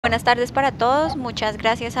buenas tardes para todos. Muchas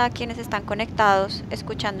gracias a quienes están conectados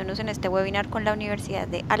escuchándonos en este webinar con la Universidad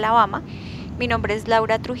de Alabama. Mi nombre es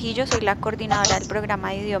Laura Trujillo, soy la coordinadora del programa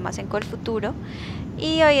de idiomas en Colfuturo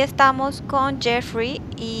y hoy estamos con Jeffrey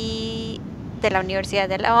de la Universidad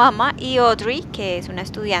de Alabama y Audrey, que es una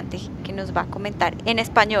estudiante que nos va a comentar en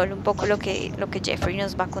español un poco lo que Jeffrey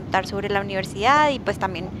nos va a contar sobre la universidad y pues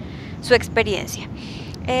también su experiencia.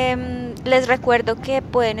 Les recuerdo que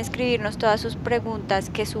pueden escribirnos todas sus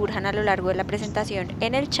preguntas que surjan a lo largo de la presentación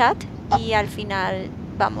en el chat y al final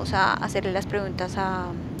vamos a hacerle las preguntas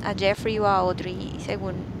a Jeffrey o a Audrey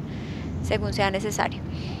según sea necesario.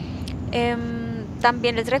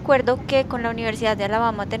 También les recuerdo que con la Universidad de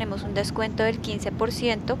Alabama tenemos un descuento del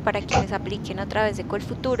 15% para quienes apliquen a través de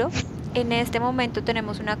Colfuturo. En este momento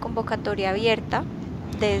tenemos una convocatoria abierta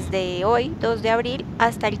desde hoy, 2 de abril,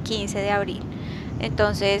 hasta el 15 de abril.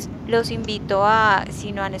 Entonces los invito a,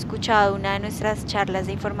 si no han escuchado una de nuestras charlas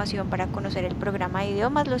de información para conocer el programa de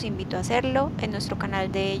idiomas, los invito a hacerlo. En nuestro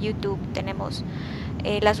canal de YouTube tenemos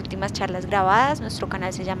las últimas charlas grabadas, nuestro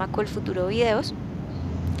canal se llama Colfuturo Videos.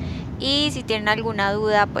 Y si tienen alguna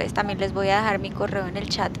duda, pues también les voy a dejar mi correo en el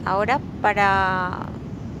chat ahora para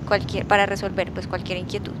resolver pues cualquier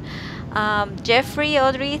inquietud. Jeffrey,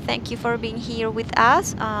 Audrey, thank you for being here with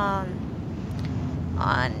us.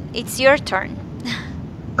 It's your turn.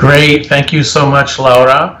 Great, thank you so much,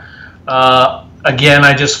 Laura. Again,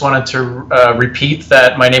 I just wanted to repeat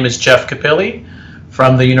that my name is Jeff Capilli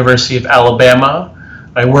from the University of Alabama.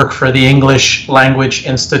 I work for the English Language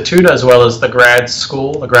Institute as well as the graduate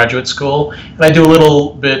school, and I do a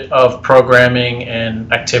little bit of programming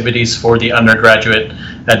and activities for the undergraduate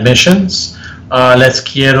admissions. Les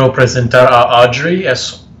quiero presentar a Audrey,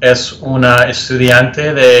 es una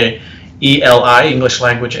estudiante de ELI, English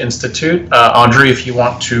Language Institute. Audrey, if you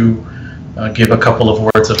want to give a couple of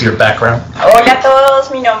words of your background. Hola a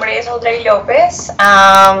todos, mi nombre es Audrey López.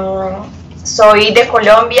 Soy de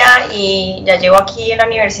Colombia y ya llevo aquí en la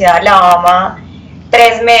Universidad de Alabama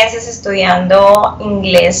 3 meses estudiando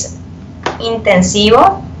inglés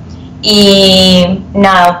intensivo. Y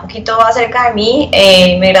nada, un poquito acerca de mí.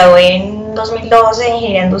 Me gradué en 2012 de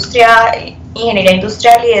Ingeniería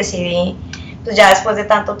Industrial y decidí, pues ya después de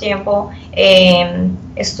tanto tiempo,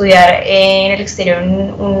 estudiar en el exterior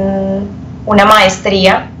una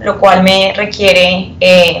maestría, lo cual me requiere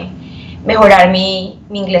mejorar mi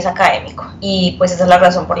inglés académico. Y pues esa es la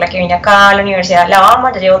razón por la que vine acá a la Universidad de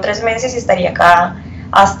Alabama. Ya llevo 3 meses y estaría acá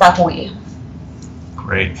hasta julio.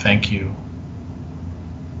 Great, thank you.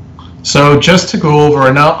 So just to go over,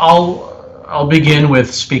 and I'll begin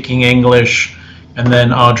with speaking English, and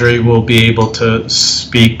then Audrey will be able to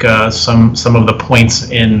speak some of the points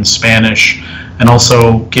in Spanish, and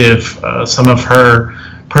also give some of her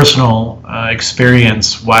personal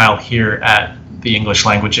experience while here at the English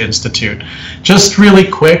Language Institute. Just really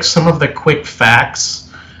quick, some of the quick facts.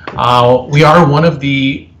 We are one of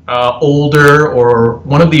the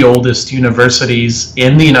one of the oldest universities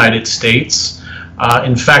in the United States.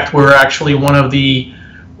 In fact, we're actually one of the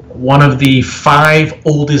 5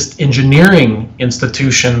 oldest engineering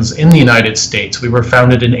institutions in the United States. We were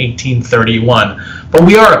founded in 1831, but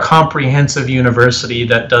we are a comprehensive university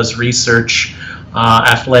that does research,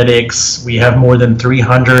 athletics. We have more than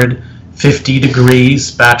 350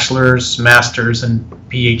 degrees, bachelor's, master's, and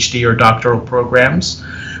PhD or doctoral programs.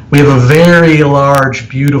 We have a very large,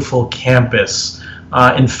 beautiful campus.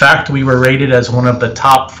 In fact, we were rated as one of the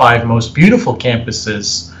top 5 most beautiful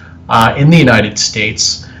campuses in the United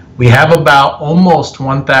States. We have about almost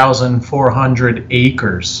 1,400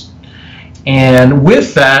 acres. And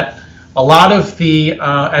with that, a lot of the,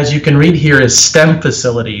 as you can read here, is STEM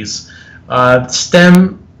facilities.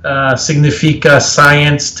 STEM significa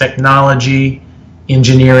science, technology,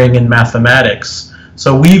 engineering, and mathematics.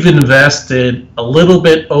 So we've invested a little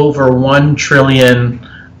bit over 1 trillion,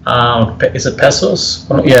 is it pesos?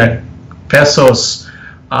 Oh, yeah, pesos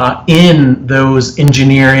in those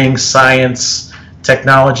engineering, science,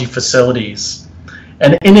 technology facilities.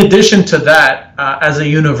 And in addition to that, as a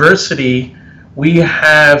university, we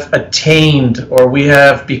have attained, or we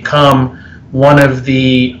have become, one of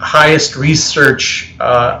the highest research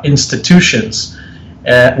institutions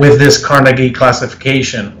with this Carnegie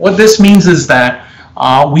classification. What this means is that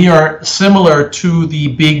we are similar to the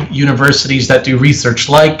big universities that do research,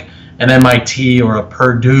 like an MIT or a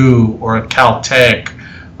Purdue or a Caltech,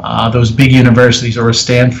 those big universities, or a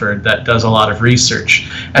Stanford that does a lot of research.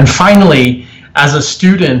 And finally, as a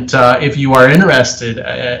student, if you are interested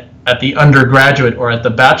at the undergraduate or at the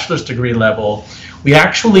bachelor's degree level, we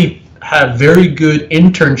actually have very good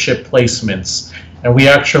internship placements and we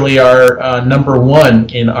actually are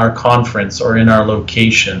 #1 in our conference or in our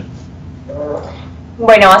location.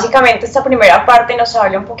 Bueno, básicamente esta primera parte nos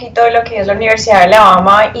habla un poquito de lo que es la Universidad de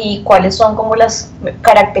Alabama y cuáles son como las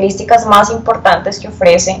características más importantes que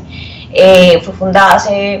ofrece. Fue fundada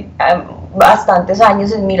hace bastantes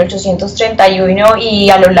años, en 1831, y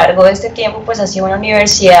a lo largo de este tiempo pues ha sido una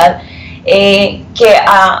universidad que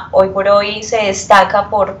hoy por hoy se destaca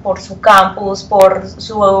por su campus, por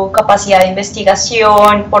su capacidad de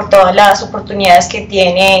investigación, por todas las oportunidades que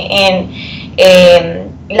tiene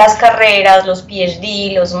en las carreras, los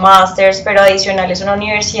PhD, los masters, pero adicional es una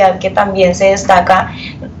universidad que también se destaca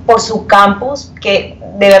por su campus, que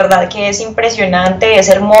de verdad que es impresionante, es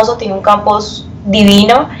hermoso, tiene un campus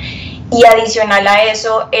divino, y adicional a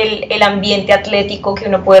eso el ambiente atlético que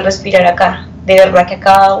uno puede respirar acá. De verdad que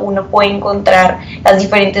acá uno puede encontrar las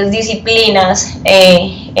diferentes disciplinas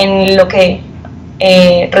en lo que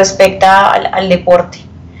respecta al deporte.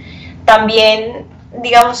 También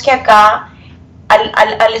digamos que acá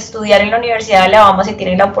al estudiar en la Universidad de Alabama se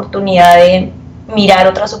tiene la oportunidad de mirar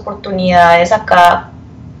otras oportunidades acá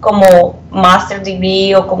como Master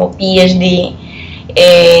Degree o como PhD,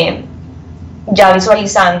 ya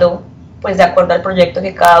visualizando pues de acuerdo al proyecto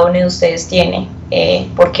que cada uno de ustedes tiene,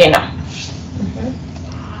 ¿por qué no?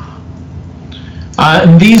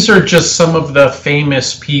 And these are just some of the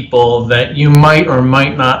famous people that you might or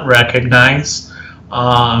might not recognize.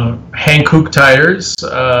 Hankook tires,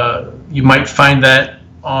 you might find that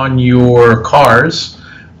on your cars.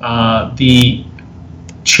 The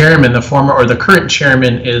chairman, the former or the current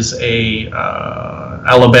chairman, is a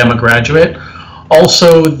Alabama graduate.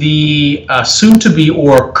 Also, the soon-to-be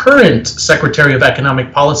or current Secretary of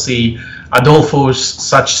Economic Policy, Adolfo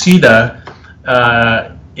Sachsida,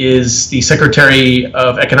 is the Secretary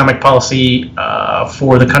of Economic Policy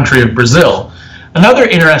for the country of Brazil. Another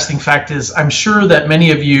interesting fact is I'm sure that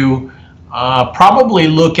many of you probably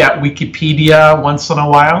look at Wikipedia once in a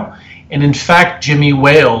while, and in fact Jimmy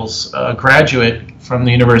Wales, a graduate from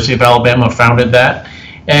the University of Alabama, founded that.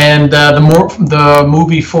 And the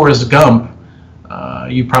movie Forrest Gump,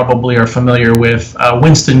 you probably are familiar with.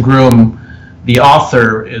 Winston Groom, the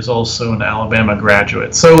author, is also an Alabama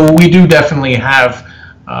graduate. So we do definitely have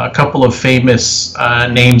a couple of famous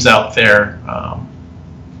names out there.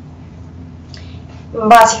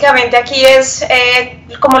 Básicamente aquí es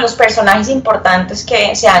como los personajes importantes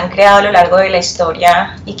que se han creado a lo largo de la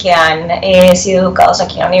historia y que han sido educados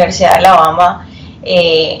aquí en la Universidad de Alabama.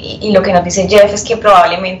 Y lo que nos dice Jeff es que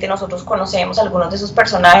probablemente nosotros conocemos algunos de esos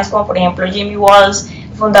personajes, como por ejemplo Jimmy Wales,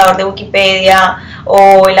 fundador de Wikipedia,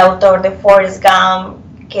 o el autor de Forrest Gump,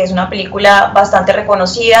 que es una película bastante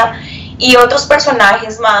reconocida, y otros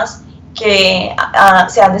personajes más que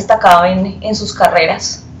se han destacado en sus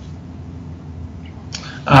carreras.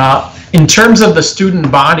 In terms of the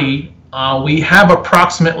student body, we have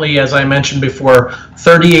approximately, as I mentioned before,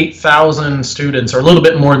 38,000 students, or a little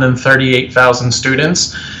bit more than 38,000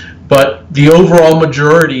 students, but the overall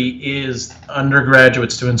majority is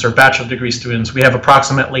undergraduate students or bachelor degree students. We have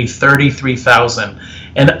approximately 33,000,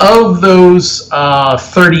 and of those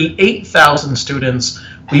 38,000 students,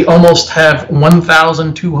 we almost have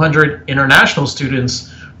 1,200 international students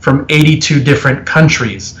from 82 different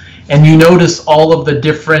countries. And you notice all of the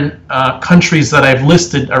different countries that I've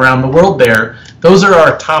listed around the world there. Those are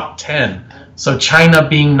our top 10. So China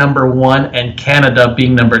being #1 and Canada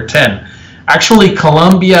being #10. Actually,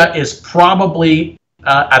 Colombia is probably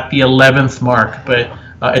at the 11th mark, but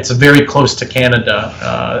it's very close to Canada,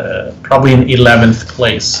 probably in 11th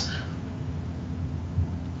place.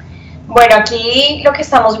 Bueno, aquí lo que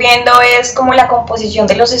estamos viendo es como la composición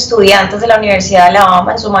de los estudiantes de la Universidad de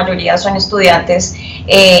Alabama. En su mayoría son estudiantes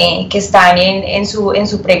que están en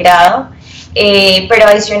su pregrado, pero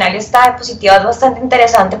adicional esta diapositiva es bastante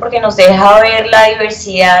interesante porque nos deja ver la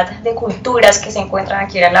diversidad de culturas que se encuentran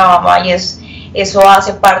aquí en Alabama, y eso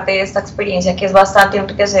hace parte de esta experiencia que es bastante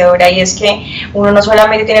enriquecedora, y es que uno no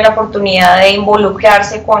solamente tiene la oportunidad de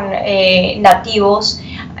involucrarse con nativos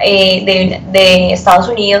de Estados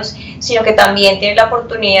Unidos, sino que también tiene la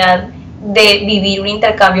oportunidad de vivir un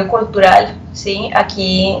intercambio cultural, ¿sí?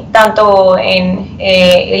 Aquí, tanto en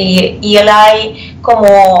el ELI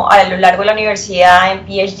como a lo largo de la universidad, en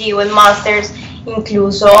PhD o en Masters,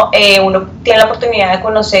 incluso uno tiene la oportunidad de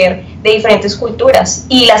conocer de diferentes culturas,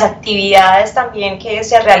 y las actividades también que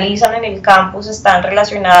se realizan en el campus están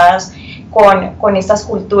relacionadas con estas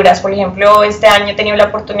culturas. Por ejemplo, este año he tenido la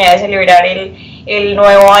oportunidad de celebrar el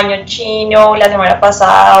nuevo año chino. La semana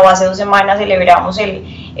pasada o hace 2 semanas celebramos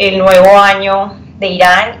el nuevo año de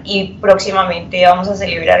Irán, y próximamente vamos a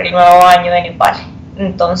celebrar el nuevo año de Nepal.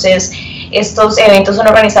 Entonces estos eventos son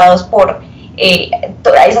organizados por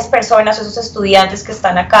todas esas personas, esos estudiantes que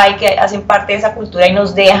están acá y que hacen parte de esa cultura y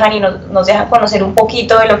nos dejan conocer un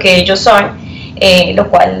poquito de lo que ellos son, lo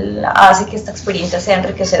cual hace que esta experiencia sea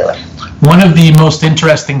enriquecedora. One of the most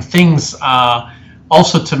interesting things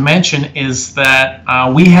also to mention is that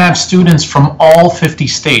we have students from all 50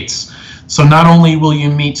 states. So not only will you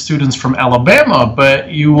meet students from Alabama,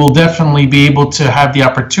 but you will definitely be able to have the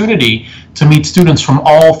opportunity to meet students from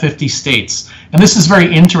all 50 states. And this is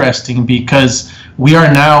very interesting because we are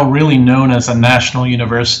now really known as a national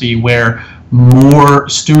university where more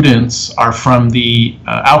students are from the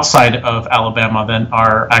outside of Alabama than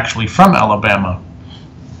are actually from Alabama.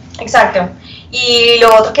 Exacto. Y lo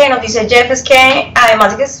otro que nos dice Jeff es que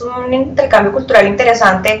además de que es un intercambio cultural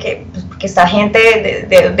interesante, que está gente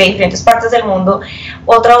de diferentes partes del mundo,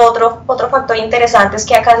 otro factor interesante es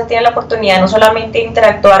que acá se tiene la oportunidad no solamente de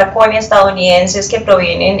interactuar con estadounidenses que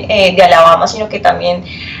provienen de Alabama, sino que también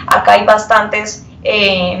acá hay bastantes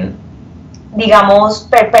digamos,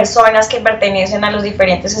 personas que pertenecen a los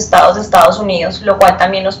diferentes estados de Estados Unidos, lo cual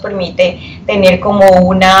también nos permite tener como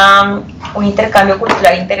un intercambio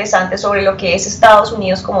cultural interesante sobre lo que es Estados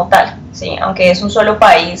Unidos como tal, ¿sí? Aunque es un solo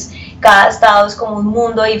país, cada estado es como un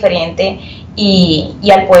mundo diferente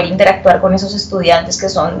y al poder interactuar con esos estudiantes que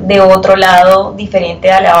son de otro lado diferente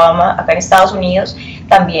de Alabama, acá en Estados Unidos,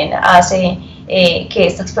 también hace que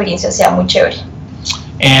esta experiencia sea muy chévere.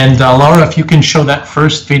 And Laura, if you can show that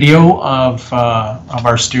first video of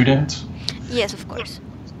our student. Yes, of course.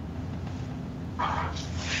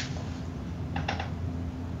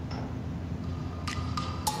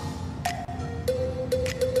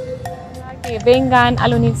 Que vengan a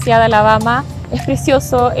la Universidad de Alabama, es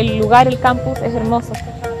precioso, el lugar, el campus es hermoso,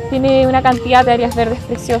 tiene una cantidad de áreas verdes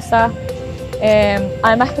preciosas,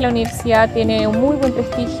 además que la universidad tiene un muy buen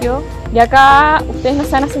prestigio y acá ustedes no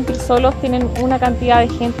se van a sentir solos, tienen una cantidad de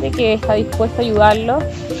gente que está dispuesta a ayudarlos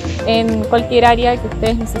en cualquier área que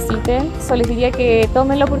ustedes necesiten. Solo les diría que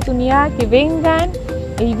tomen la oportunidad, que vengan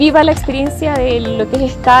y vivan la experiencia de lo que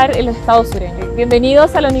es estar en los estados sureños.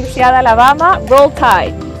 Bienvenidos a la Universidad de Alabama, Roll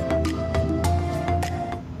Tide.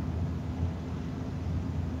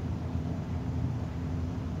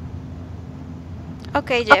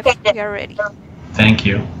 Okay, Jeff, we are ready. Thank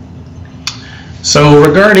you. So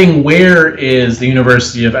regarding where is the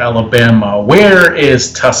University of Alabama, where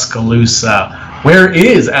is Tuscaloosa, where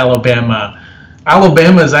is Alabama?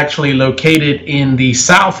 Alabama is actually located in the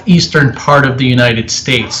southeastern part of the United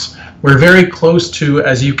States. We're very close to,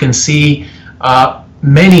 as you can see,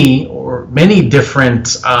 many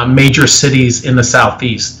different major cities in the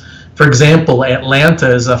southeast. For example,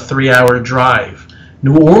 Atlanta is a 3-hour drive.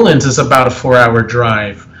 New Orleans is about a 4-hour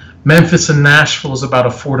drive. Memphis and Nashville is about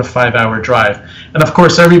a 4 to 5 hour drive. And of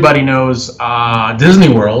course, everybody knows Disney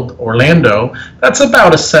World, Orlando, that's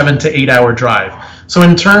about a 7 to 8 hour drive. So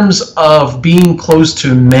in terms of being close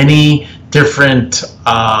to many different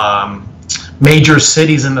major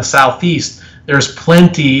cities in the Southeast, there's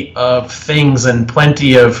plenty of things and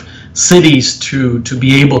plenty of cities to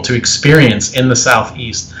be able to experience in the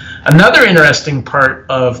Southeast. Another interesting part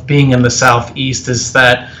of being in the Southeast is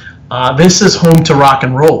that this is home to rock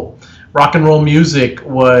and roll. Rock and roll music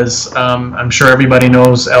was, I'm sure everybody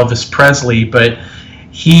knows Elvis Presley, but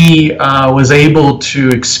he was able to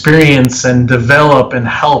experience and develop and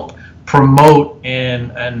help promote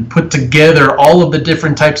and put together all of the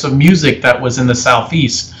different types of music that was in the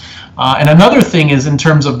Southeast. And another thing is in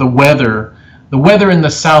terms of the weather in the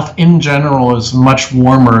South in general is much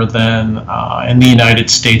warmer than in the United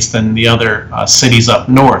States than the other cities up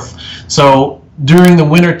north. So during the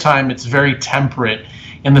winter time, it's very temperate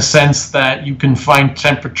in the sense that you can find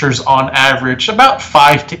temperatures on average about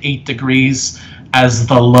 5 to 8 degrees as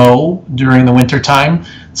the low during the winter time.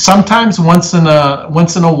 Sometimes once in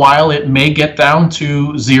a while it may get down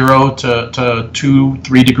to 0 to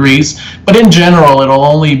 2-3 degrees, but in general it'll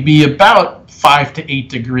only be about 5 to 8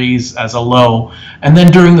 degrees as a low. And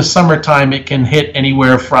then during the summertime it can hit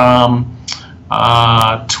anywhere from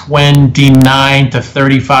 29 to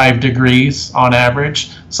 35 degrees on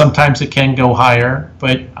average. Sometimes it can go higher,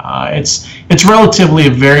 but it's relatively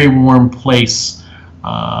a very warm place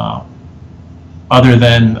other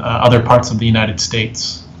than other parts of the United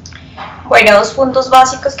States. Bueno, dos puntos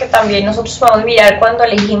básicos que también nosotros podemos mirar cuando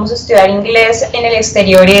elegimos estudiar inglés en el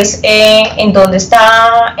exterior es en dónde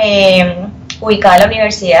está ubicada la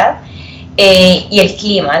universidad y el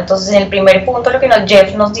clima. Entonces, en el primer punto lo que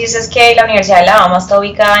Jeff nos dice es que la Universidad de Alabama está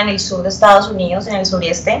ubicada en el sur de Estados Unidos, en el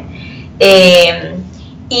sureste,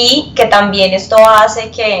 y que también esto hace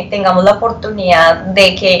que tengamos la oportunidad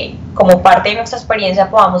de que como parte de nuestra experiencia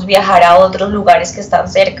podamos viajar a otros lugares que están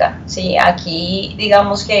cerca, ¿sí? Aquí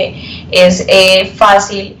digamos que es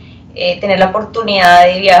fácil tener la oportunidad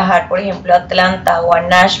de viajar, por ejemplo, a Atlanta o a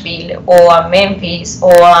Nashville o a Memphis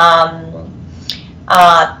o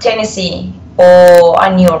a Tennessee o a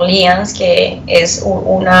New Orleans, que es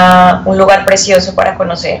un lugar precioso para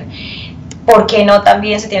conocer. ¿Por qué no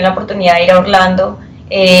también se tiene la oportunidad de ir a Orlando?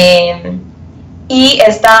 Y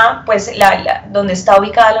está, pues, donde está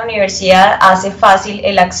ubicada la universidad hace fácil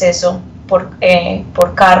el acceso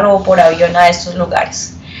por carro o por avión a estos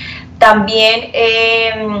lugares. También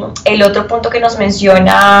el otro punto que nos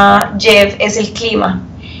menciona Jeff es el clima.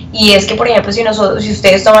 Y es que, por ejemplo, si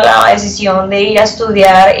ustedes toman la decisión de ir a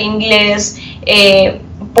estudiar inglés,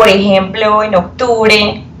 por ejemplo, en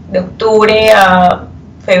octubre, de octubre a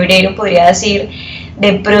febrero podría decir,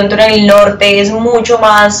 de pronto en el norte es mucho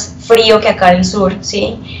más frío que acá en el sur,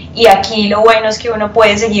 ¿sí? Y aquí lo bueno es que uno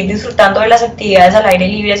puede seguir disfrutando de las actividades al aire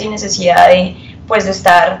libre sin necesidad de, pues, de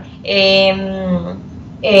estar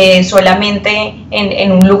solamente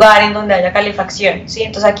en un lugar en donde haya calefacción, ¿sí?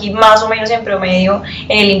 Entonces aquí más o menos en promedio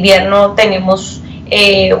en el invierno tenemos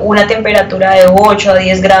una temperatura de 8 a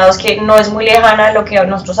 10 grados, que no es muy lejana a lo que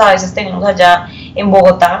nosotros a veces tenemos allá en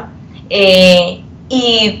Bogotá,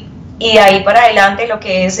 y de ahí para adelante lo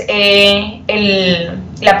que es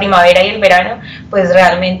la primavera y el verano, pues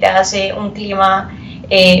realmente hace un clima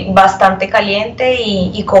bastante caliente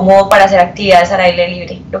y cómodo para hacer actividades al aire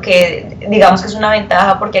libre, lo que digamos que es una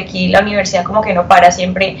ventaja, porque aquí la universidad como que no para,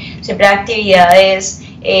 siempre hay actividades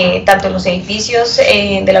tanto en los edificios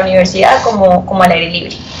de la universidad como al aire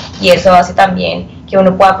libre, y eso hace también que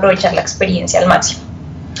uno pueda aprovechar la experiencia al máximo.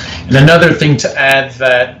 And another thing to add,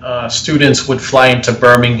 that students would fly into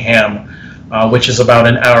Birmingham, which is about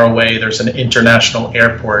an hour away. There's an international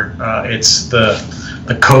airport. It's the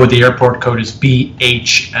airport code is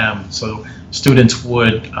BHM. So students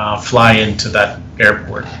would fly into that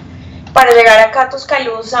airport. Para llegar acá a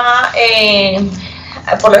Tuscaloosa,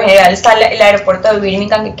 por lo general está el aeropuerto de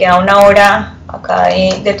Birmingham, que queda una hora acá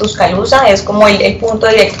de Tuscaloosa. Es como el punto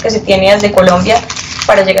directo que se tiene desde Colombia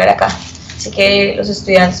para llegar acá. Así que los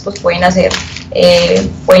estudiantes pues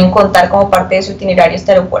pueden contar como parte de su itinerario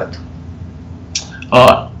este aeropuerto.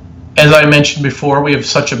 As I mentioned before, we have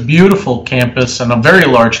such a beautiful campus and a very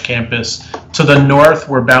large campus. To the north,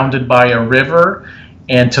 we're bounded by a river,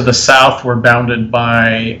 and to the south, we're bounded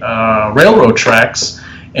by railroad tracks.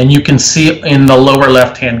 And you can see in the lower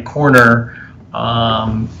left-hand corner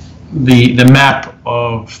the map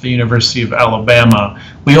of the University of Alabama.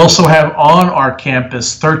 We also have on our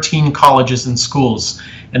campus 13 colleges and schools,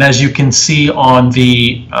 and as you can see on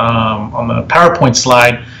the PowerPoint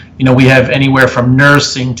slide, you know, we have anywhere from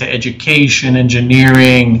nursing to education,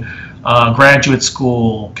 engineering, graduate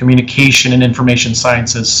school, communication and information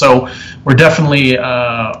sciences. So we're definitely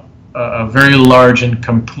a very large and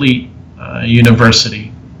complete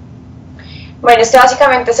university. Bueno, este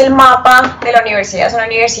básicamente es el mapa de la universidad. Es una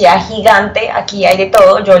universidad gigante, aquí hay de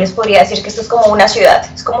todo. Yo les podría decir que esto es como una ciudad,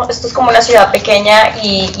 esto es como una ciudad pequeña,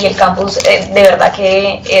 y el campus de verdad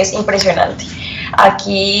que es impresionante.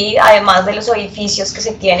 Aquí, además de los edificios que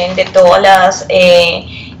se tienen, de todas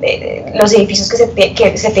los edificios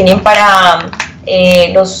que se tienen para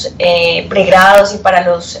los pregrados y para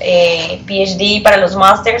los PhD, para los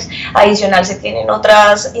masters, adicional se tienen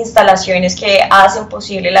otras instalaciones que hacen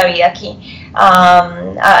posible la vida aquí.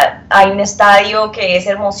 Hay un estadio que es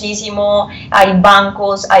hermosísimo, hay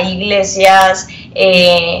bancos, hay iglesias,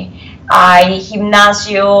 hay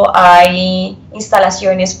gimnasio, hay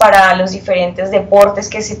instalaciones para los diferentes deportes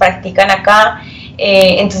que se practican acá.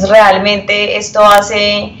 Entonces realmente esto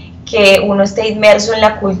hace que uno esté inmerso en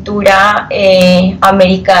la cultura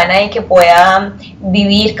americana y que pueda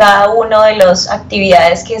vivir cada una de las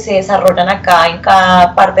actividades que se desarrollan acá en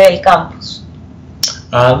cada parte del campus.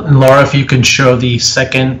 Laura, if you can show the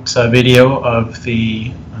second video of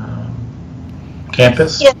the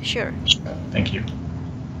campus. Yeah, sure. Thank you.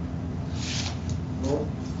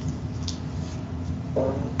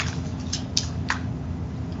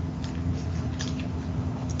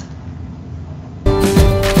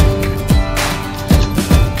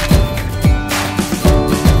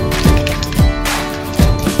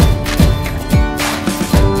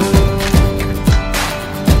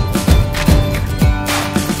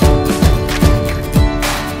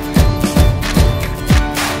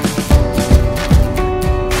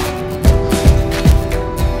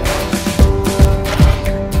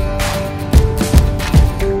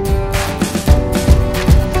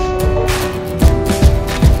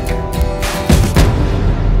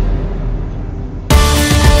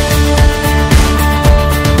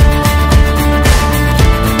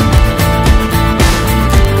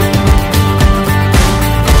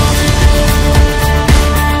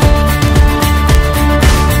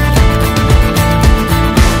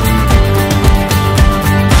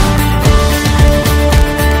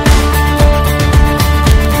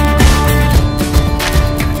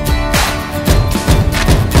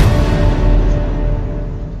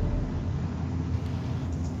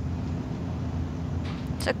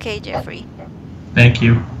 Jeffrey. Thank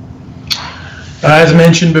you. As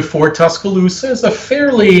mentioned before, Tuscaloosa is a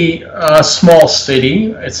fairly small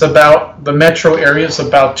city. It's about, the metro area is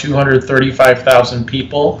about 235,000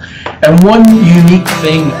 people. And one unique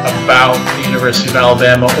thing about the University of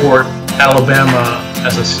Alabama, or Alabama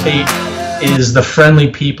as a state, is the friendly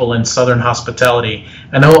people and Southern hospitality.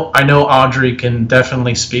 I know Audrey can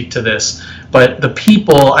definitely speak to this, but the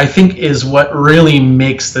people, I think, is what really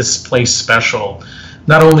makes this place special.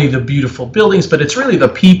 Not only the beautiful buildings, but it's really the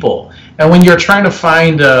people. And when you're trying to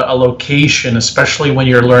find a location, especially when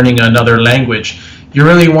you're learning another language, you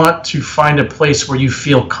really want to find a place where you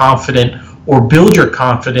feel confident or build your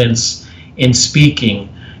confidence in speaking.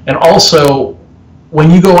 And also, when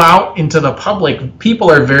you go out into the public, people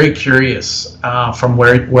are very curious from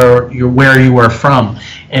where you are from.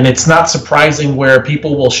 And it's not surprising where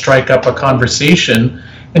people will strike up a conversation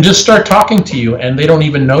and just start talking to you, and they don't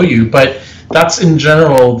even know you. But that's in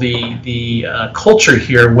general the culture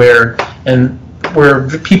here, where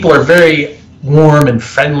people are very warm and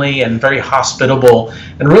friendly and very hospitable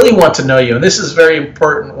and really want to know you. And this is very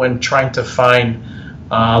important when trying to find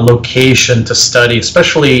location to study,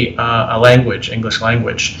 especially a language, English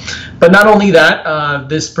language. But not only that,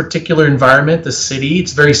 this particular environment, the city,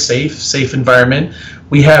 it's very safe environment.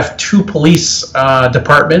 We have 2 police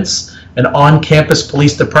departments, an on-campus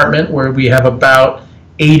police department where we have about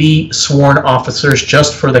 80 sworn officers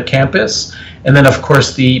just for the campus, and then of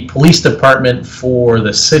course the police department for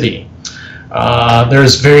the city.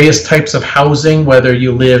 There's various types of housing, whether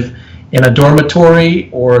you live in a dormitory,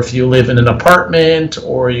 or if you live in an apartment,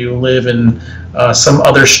 or you live in some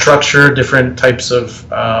other structure, different types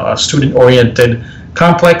of student-oriented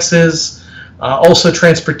complexes. Also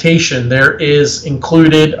transportation, there is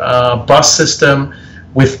included a bus system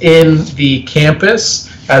within the campus,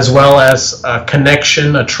 as well as a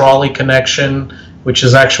connection, a trolley connection, which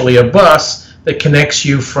is actually a bus that connects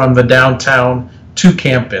you from the downtown to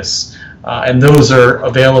campus. And those are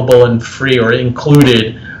available and free or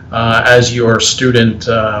included as your student,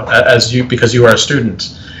 because you are a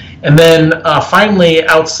student. And then finally,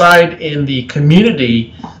 outside in the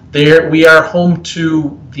community, there we are home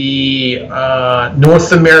to the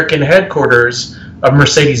North American headquarters of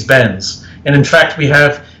Mercedes-Benz. And in fact, we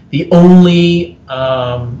have the only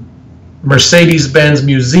Mercedes-Benz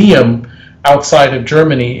museum outside of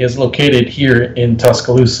Germany is located here in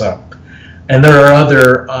Tuscaloosa. And there are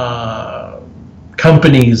other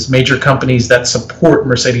companies, major companies that support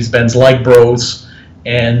Mercedes-Benz, like Bros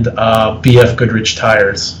and BF Goodrich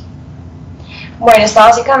Tires. Bueno, esta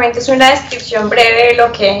básicamente es una descripción breve de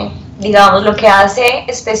lo que, digamos, lo que hace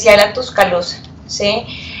especial a Tuscaloosa, ¿sí?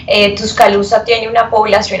 Tuscaloosa tiene una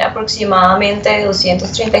población aproximadamente de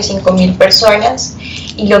 235.000 personas,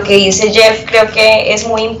 y lo que dice Jeff creo que es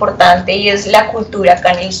muy importante, y es la cultura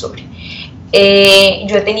acá en el sur.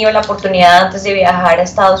 Yo he tenido la oportunidad antes de viajar a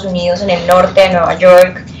Estados Unidos, en el norte, a Nueva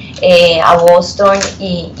York, a Boston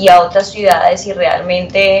y a otras ciudades, y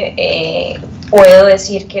realmente puedo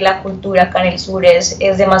decir que la cultura acá en el sur es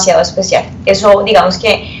demasiado especial. Eso, digamos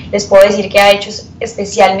que les puedo decir que ha hecho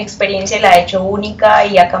especial mi experiencia, la ha hecho única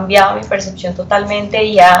y ha cambiado mi percepción totalmente,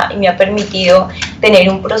 y me ha permitido tener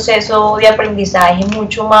un proceso de aprendizaje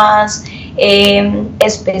mucho más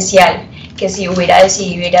especial que si hubiera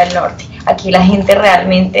decidido ir al norte. Aquí la gente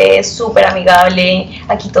realmente es súper amigable,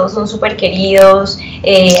 aquí todos son súper queridos,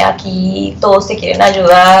 aquí todos te quieren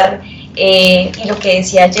ayudar, y lo que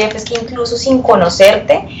decía Jeff es que incluso sin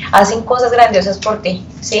conocerte hacen cosas grandiosas por ti,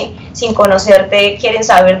 ¿sí? Sin conocerte quieren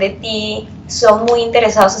saber de ti, son muy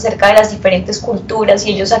interesados acerca de las diferentes culturas,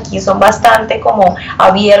 y ellos aquí son bastante como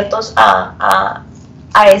abiertos a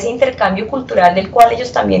ese intercambio cultural del cual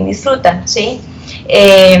ellos también disfrutan, ¿sí?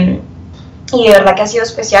 Y de verdad que ha sido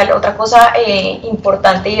especial. Otra cosa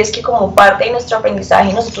importante, y es que como parte de nuestro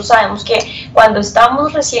aprendizaje, nosotros sabemos que cuando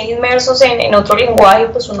estamos recién inmersos en otro lenguaje,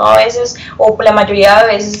 pues uno a veces, o la mayoría de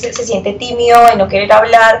veces, se siente tímido de no querer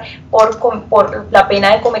hablar por la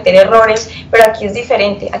pena de cometer errores, pero aquí es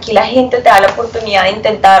diferente. Aquí la gente te da la oportunidad de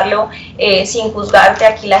intentarlo sin juzgarte,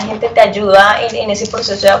 aquí la gente te ayuda en ese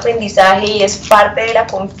proceso de aprendizaje, y es parte de la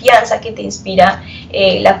confianza que te inspira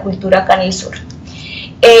la cultura acá en el sur.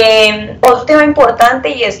 Otro tema importante,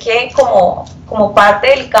 y es que como parte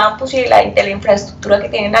del campus y de la infraestructura que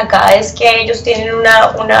tienen acá, es que ellos tienen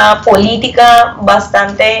una política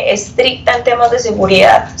bastante estricta en temas de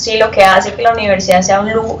seguridad, ¿sí? Lo que hace que la universidad sea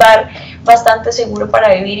un lugar bastante seguro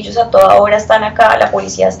para vivir. Ellos a toda hora están acá, la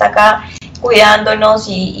policía está acá cuidándonos,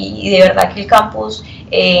 y de verdad que el campus,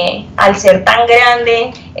 al ser tan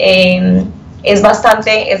grande, es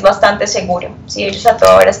bastante seguro, ¿sí? Ellos a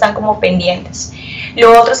toda hora están como pendientes.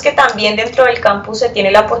 Lo otro es que también dentro del campus se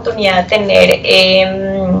tiene la oportunidad de tener,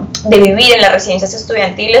 de vivir en las residencias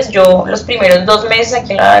estudiantiles. Yo los primeros 2 meses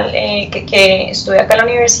aquí que estuve acá en la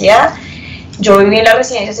universidad, yo viví en las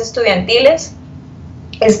residencias estudiantiles.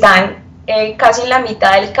 Están casi en la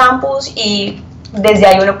mitad del campus y desde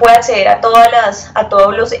ahí uno puede acceder a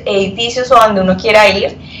todos los edificios o donde uno quiera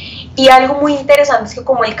ir. Y algo muy interesante es que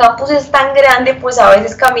como el campus es tan grande, pues a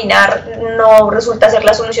veces caminar no resulta ser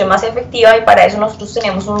la solución más efectiva, y para eso nosotros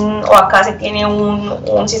tenemos acá se tiene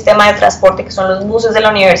un sistema de transporte que son los buses de la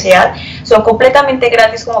universidad. Son completamente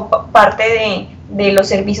gratis como parte de los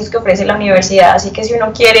servicios que ofrece la universidad, así que si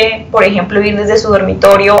uno quiere, por ejemplo, ir desde su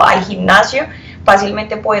dormitorio al gimnasio,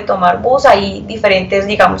 fácilmente puede tomar bus. Hay diferentes,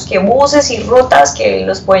 digamos que buses y rutas que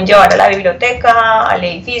los pueden llevar a la biblioteca, al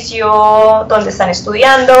edificio donde están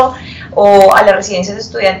estudiando, o a las residencias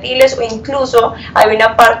estudiantiles, o incluso hay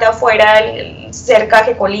una parte afuera, cerca,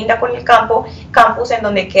 que colinda con el campus, en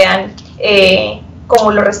donde quedan como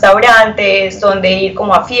los restaurantes, donde ir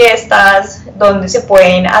como a fiestas, donde se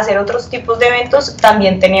pueden hacer otros tipos de eventos.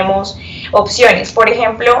 También tenemos opciones. Por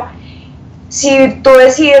ejemplo, si tú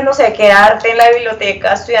decides, no sé, quedarte en la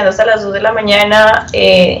biblioteca estudiando hasta las 2 de la mañana,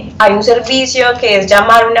 hay un servicio que es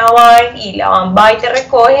llamar a una van y la van va y te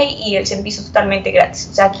recoge, y el servicio es totalmente gratis.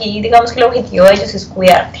 O sea, aquí digamos que el objetivo de ellos es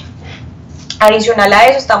cuidarte. Adicional a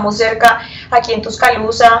eso, estamos cerca, aquí en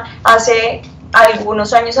Tuscaloosa, hace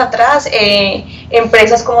algunos años atrás,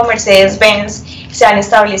 empresas como Mercedes-Benz se han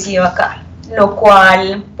establecido acá, lo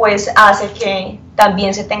cual pues hace que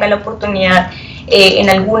también se tenga la oportunidad en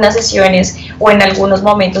algunas sesiones o en algunos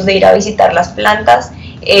momentos de ir a visitar las plantas,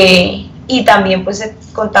 y también pues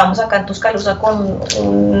contamos acá en Tuscaloosa con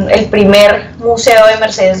el primer museo de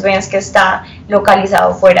Mercedes-Benz que está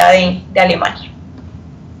localizado fuera de Alemania.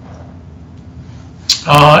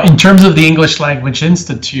 In terms of the English Language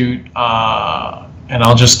Institute, and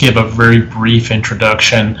I'll just give a very brief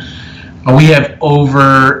introduction, we have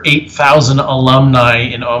over 8,000 alumni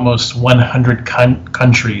in almost 100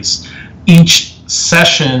 countries. Each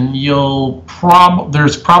session,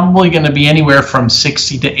 there's probably going to be anywhere from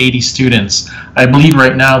 60 to 80 students. I believe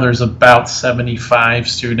right now there's about 75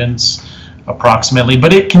 students approximately,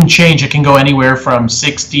 but it can change. It can go anywhere from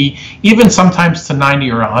 60, even sometimes to 90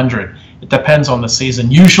 or 100. It depends on the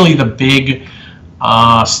season. Usually the big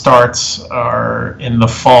starts are in the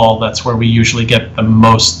fall. That's where we usually get the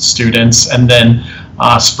most students, and then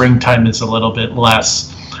springtime is a little bit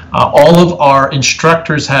less. All of our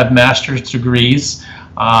instructors have master's degrees,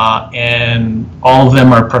 and all of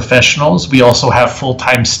them are professionals. We also have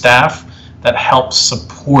full-time staff that help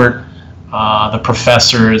support the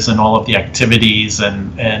professors and all of the activities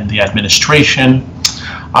and the administration.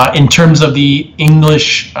 In terms of the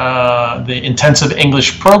English, the intensive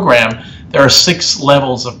English program, there are 6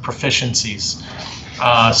 levels of proficiencies.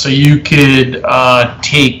 So you could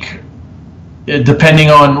take, depending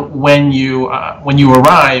on when you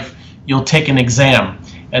arrive, you'll take an exam,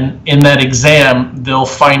 and in that exam they'll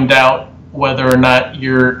find out whether or not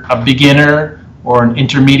you're a beginner or an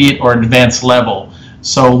intermediate or advanced level.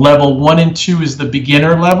 So level 1 and 2 is the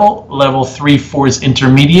beginner level, level 3, 4 is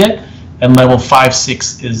intermediate, and level 5,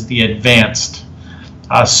 6 is the advanced.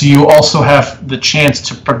 So you also have the chance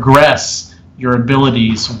to progress your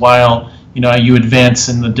abilities while you advance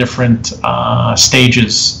in the different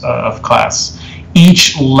stages of class.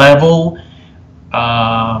 Each level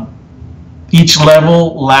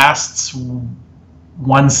lasts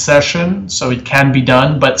 1 session, so it can be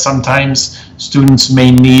done, but sometimes students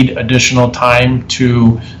may need additional time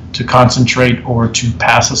to concentrate or to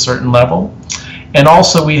pass a certain level. And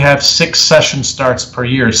also we have 6 session starts per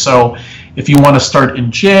year. So if you want to start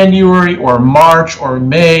in January or March or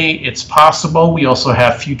May, it's possible. We also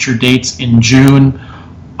have future dates in June,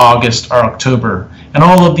 August, or October. And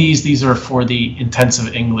all of these are for the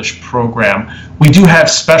intensive English program. We do have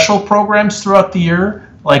special programs throughout the year,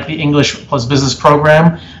 like the English plus Business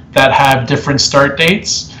program, that have different start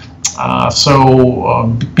dates.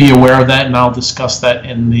 So be aware of that, and I'll discuss that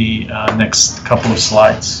in the next couple of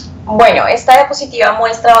slides. Bueno, esta diapositiva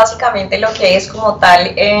muestra básicamente lo que es como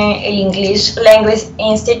tal el English Language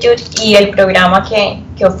Institute y el programa que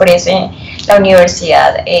ofrece la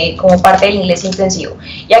universidad como parte del inglés intensivo.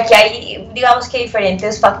 Y aquí hay, digamos que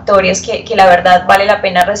diferentes factores que la verdad vale la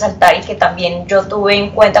pena resaltar y que también yo tuve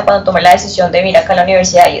en cuenta cuando tomé la decisión de venir acá a la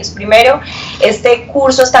universidad. Y es, primero, este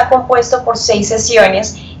curso está compuesto por 6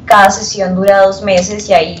 sesiones. Cada sesión dura 2 meses,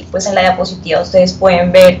 y ahí pues en la diapositiva ustedes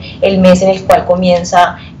pueden ver el mes en el cual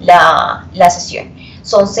comienza la sesión.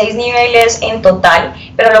 Son 6 niveles en total,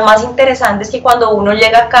 pero lo más interesante es que cuando uno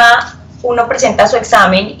llega acá, uno presenta su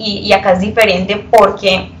examen, y acá es diferente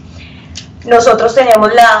porque nosotros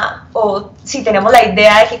tenemos tenemos la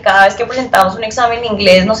idea de que cada vez que presentamos un examen en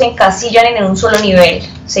inglés nos encasillan en un solo nivel,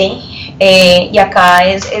 ¿sí? Y acá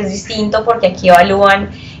es distinto porque aquí evalúan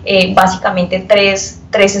básicamente tres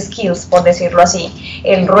skills, por decirlo así: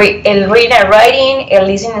 el reading and writing, el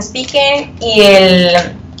listening and speaking y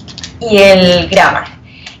el grammar.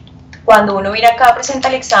 Cuando uno viene acá, presenta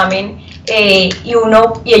el examen y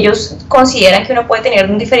ellos consideran que uno puede tener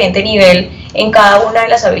un diferente nivel en cada una de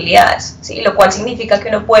las habilidades, ¿sí? Lo cual significa que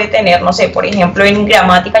uno puede tener, no sé, por ejemplo, en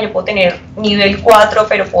gramática yo puedo tener nivel 4,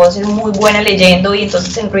 pero puedo ser muy buena leyendo, y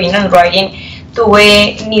entonces en reading and writing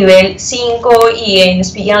tuve nivel 5, y en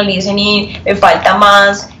speaking and listening me falta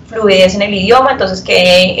más fluidez en el idioma, entonces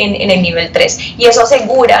quedé en el nivel 3. Y eso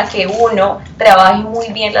asegura que uno trabaje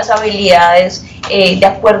muy bien las habilidades de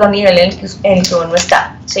acuerdo al nivel en el que uno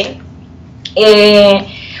está, ¿sí?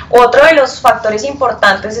 Otro de los factores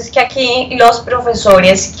importantes es que aquí los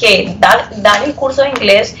profesores que dan el curso de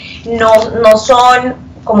inglés no son,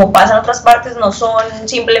 como pasa en otras partes, no son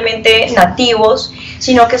simplemente nativos,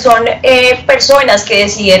 sino que son personas que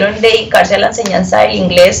decidieron dedicarse a la enseñanza del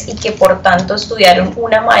inglés y que por tanto estudiaron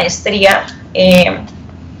una maestría que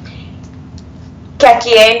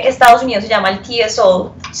aquí en Estados Unidos se llama el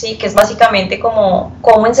TSO, ¿sí? Que es básicamente como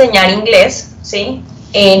cómo enseñar inglés, ¿sí?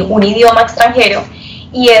 En un idioma extranjero,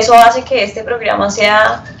 y eso hace que este programa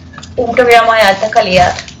sea un programa de alta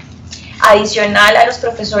calidad. Adicional a los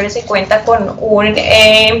profesores, se cuenta con un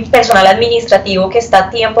personal administrativo que está a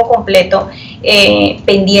tiempo completo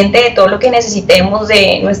pendiente de todo lo que necesitemos,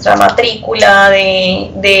 de nuestra matrícula,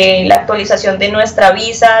 de la actualización de nuestra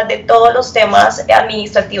visa, de todos los temas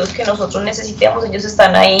administrativos que nosotros necesitemos. Ellos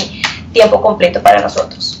están ahí tiempo completo para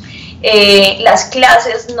nosotros. Las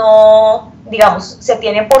clases digamos, se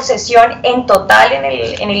tiene por sesión en total en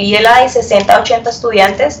el IELA hay 60 a 80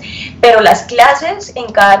 estudiantes, pero las clases,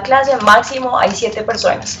 en cada clase máximo hay 7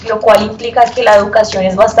 personas, lo cual implica que la educación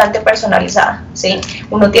es bastante personalizada, ¿sí?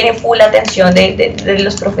 Uno tiene full atención de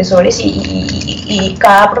los profesores, y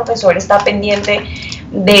cada profesor está pendiente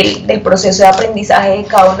del proceso de aprendizaje de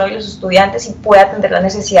cada uno de los estudiantes y puede atender las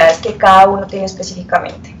necesidades que cada uno tiene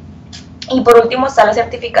específicamente. Y por último está la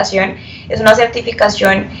certificación. Es una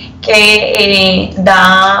certificación que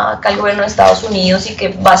da acá el gobierno de Estados Unidos, y que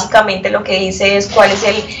básicamente lo que dice es cuáles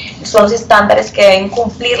son los estándares que deben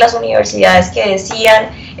cumplir las universidades que decidan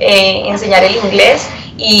enseñar el inglés,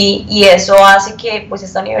 y eso hace que pues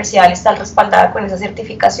esta universidad, al estar respaldada con esa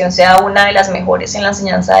certificación, sea una de las mejores en la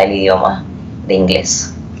enseñanza del idioma de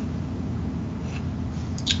inglés.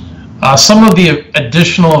 Some of the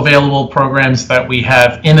additional available programs that we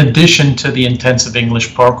have in addition to the intensive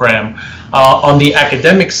English program on the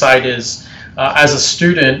academic side is, as a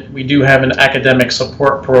student, we do have an academic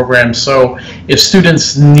support program. So if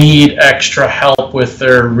students need extra help with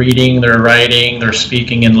their reading, their writing, their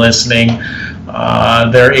speaking and listening,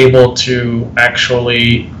 they're able to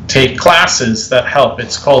actually take classes that help.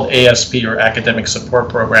 It's called ASP, or Academic Support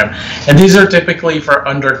Program. And these are typically for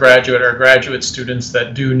undergraduate or graduate students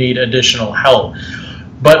that do need additional help.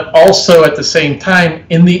 But also at the same time,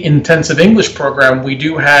 in the intensive English program, we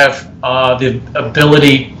do have the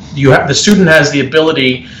ability, the student has the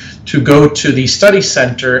ability to go to the study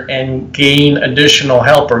center and gain additional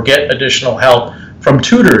help or get additional help from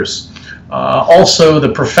tutors. Also, the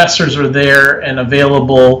professors are there and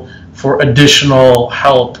available for additional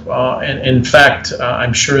help. And in fact,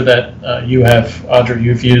 I'm sure that you have, Audrey,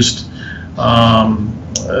 you've used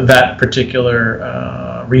that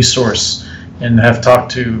particular resource and have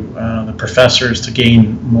talked to the professors to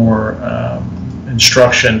gain more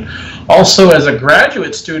instruction. Also, as a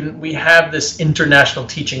graduate student, we have this International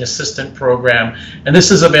Teaching Assistant Program, and this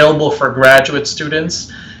is available for graduate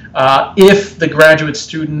students. If the graduate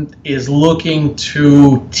student is looking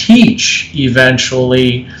to teach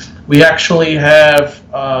eventually, we actually have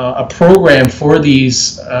a program for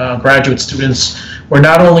these graduate students where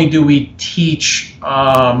not only do we teach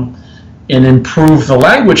and improve the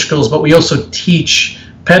language skills, but we also teach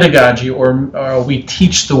pedagogy, or we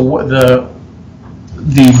teach the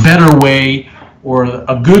better way, or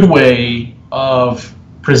a good way of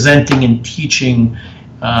presenting and teaching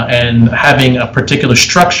and having a particular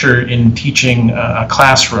structure in teaching a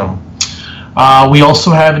classroom. We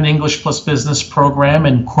also have an English plus Business program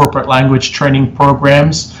and corporate language training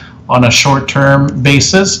programs on a short-term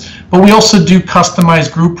basis, but we also do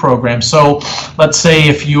customized group programs. So let's say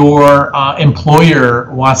if your employer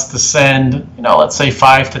wants to send, let's say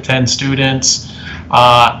 5 to 10 students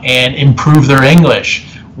and improve their English,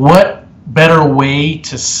 what better way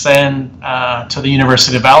to send to the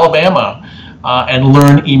University of Alabama and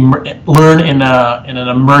learn in an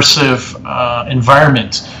immersive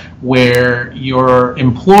environment where your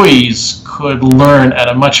employees could learn at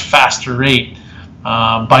a much faster rate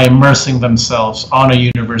by immersing themselves on a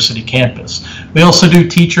university campus. We also do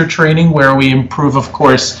teacher training where we improve, of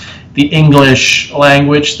course, the English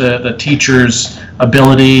language, the teacher's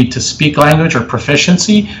ability to speak language or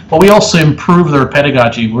proficiency, but we also improve their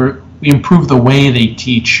pedagogy. We improve the way they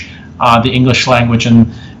teach the English language,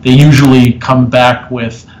 and they usually come back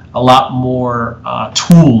with a lot more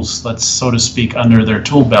tools, let's so to speak, under their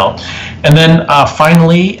tool belt. And then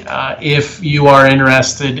finally, if you are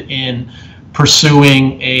interested in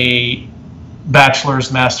pursuing a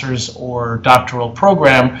bachelor's, master's, or doctoral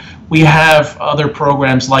program, we have other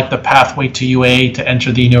programs like the Pathway to UA to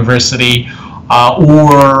enter the university,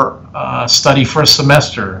 or study for a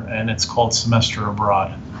semester, and it's called Semester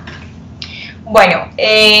Abroad. Bueno,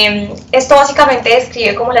 esto básicamente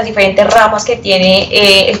describe como las diferentes ramas que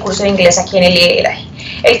tiene el curso de inglés aquí en el IDLI.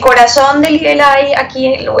 El corazón del IDLI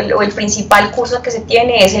aquí, o el principal curso que se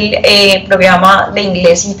tiene, es el programa de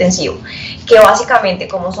inglés intensivo, que básicamente,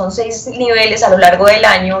 como son 6 niveles a lo largo del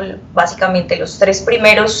año, básicamente los 3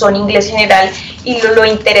 primeros son inglés general, y lo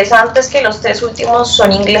interesante es que los 3 últimos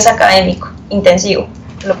son inglés académico intensivo,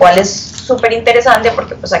 lo cual es súper interesante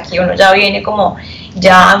porque pues aquí uno ya viene como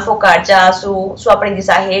ya a enfocar ya su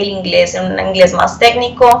aprendizaje del inglés en un inglés más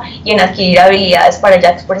técnico y en adquirir habilidades para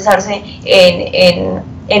ya expresarse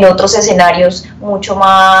en otros escenarios mucho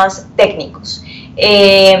más técnicos.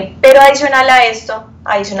 Pero adicional a esto,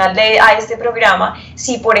 a este programa,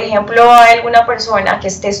 si por ejemplo hay alguna persona que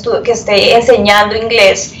esté enseñando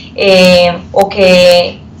inglés o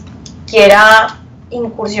que quiera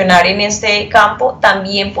incursionar en este campo,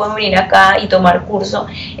 también pueden venir acá y tomar curso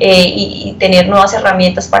y tener nuevas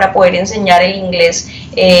herramientas para poder enseñar el inglés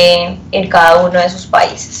en cada uno de sus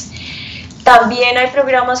países. También hay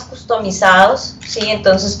programas customizados, ¿sí?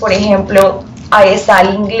 Entonces, por ejemplo, ahí está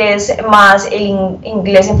el inglés más el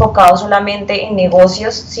inglés enfocado solamente en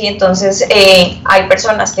negocios, ¿sí? Entonces hay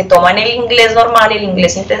personas que toman el inglés normal, el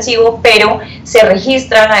inglés intensivo, pero se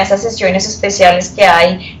registran a esas sesiones especiales que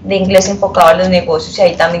hay de inglés enfocado a los negocios, y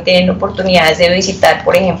ahí también tienen oportunidades de visitar,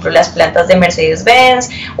 por ejemplo, las plantas de Mercedes-Benz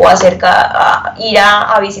o ir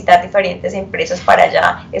a visitar diferentes empresas para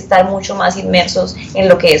ya estar mucho más inmersos en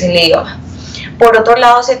lo que es el idioma. Por otro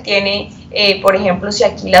lado, se tiene, por ejemplo, si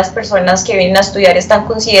aquí las personas que vienen a estudiar están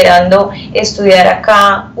considerando estudiar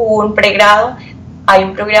acá un pregrado, hay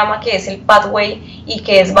un programa que es el Pathway y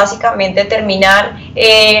que es básicamente terminar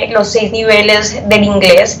los 6 niveles del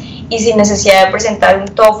inglés y sin necesidad de presentar un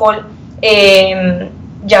TOEFL,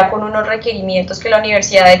 ya con unos requerimientos que la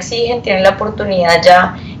universidad exigen, tienen la oportunidad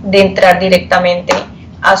ya de entrar directamente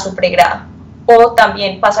a su pregrado. O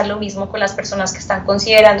también pasa lo mismo con las personas que están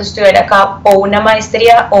considerando estudiar acá o una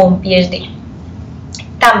maestría o un PhD.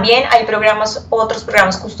 También hay otros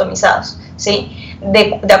programas customizados, ¿sí?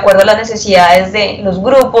 De acuerdo a las necesidades de los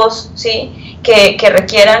grupos, ¿sí? que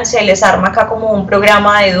requieran, se les arma acá como un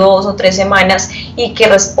programa de 2 o 3 semanas y que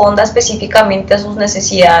responda específicamente a sus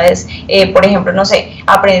necesidades, por ejemplo, no sé,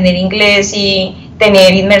 aprender inglés y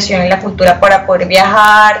tener inmersión en la cultura para poder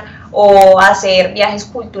viajar, o hacer viajes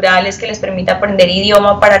culturales que les permita aprender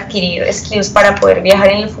idioma para adquirir skills para poder viajar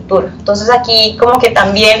en el futuro. Entonces aquí como que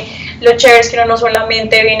también lo chévere es que uno no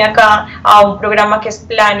solamente viene acá a un programa que es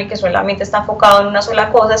plano y que solamente está enfocado en una sola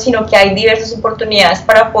cosa, sino que hay diversas oportunidades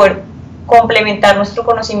para poder complementar nuestro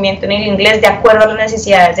conocimiento en el inglés de acuerdo a las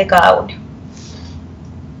necesidades de cada uno.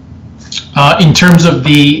 In terms of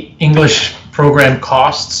the English program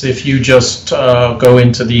costs, if you just go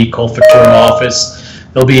into the Colfactorum office,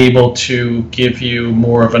 they'll be able to give you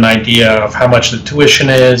more of an idea of how much the tuition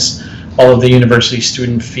is, all of the university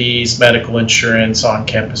student fees, medical insurance,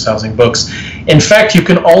 on-campus housing, books. In fact, you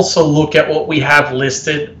can also look at what we have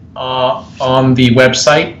listed on the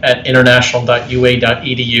website at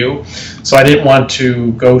international.ua.edu. So I didn't want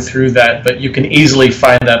to go through that, but you can easily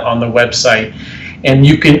find that on the website. And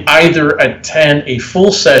you can either attend a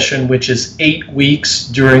full session, which is 8 weeks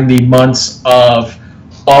during the months of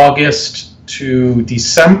August to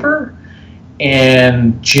December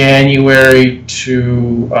and January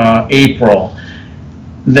to April.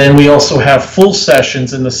 Then we also have full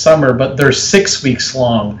sessions in the summer, but they're 6 weeks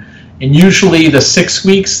long. And usually the 6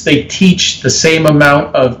 weeks they teach the same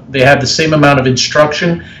amount they have the same amount of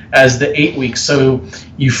instruction as the 8 weeks. So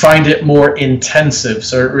you find it more intensive.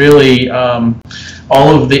 So it really,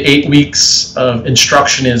 all of the 8 weeks of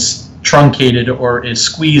instruction is truncated or is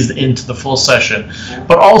squeezed into the full session.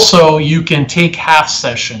 But also you can take half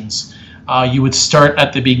sessions. You would start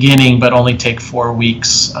at the beginning but only take 4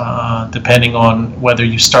 weeks, depending on whether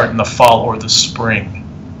you start in the fall or the spring.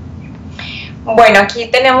 Bueno, aquí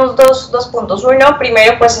tenemos dos puntos. Uno,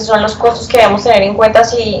 primero, pues son los costos que debemos tener en cuenta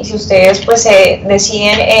si ustedes pues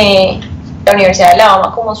deciden la Universidad de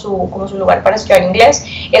Alabama como su lugar para estudiar inglés.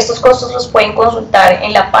 Estos costos los pueden consultar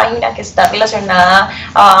en la página que está relacionada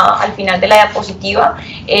al final de la diapositiva.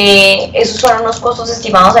 Esos son unos costos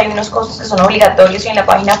estimados, hay unos costos que son obligatorios y en la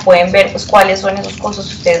página pueden ver pues cuáles son esos costos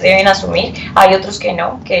que ustedes deben asumir. Hay otros que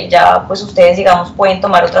no, que ya pues ustedes digamos pueden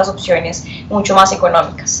tomar otras opciones mucho más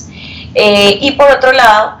económicas. Y por otro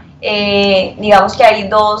lado, digamos que hay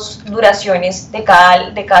dos duraciones de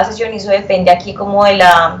cada sesión y eso depende aquí como de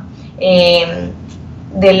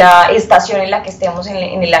la estación en la que estemos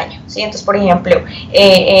en el año, ¿sí? Entonces, por ejemplo,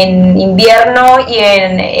 en invierno y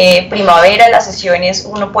en primavera las sesiones,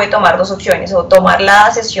 uno puede tomar dos opciones, o tomar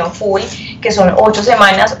la sesión full, que son 8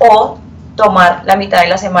 semanas, o tomar la mitad de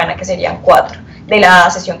la semana, que serían 4, de la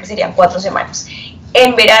sesión que serían 4 semanas.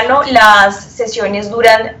 En verano las sesiones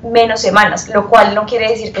duran menos semanas, lo cual no quiere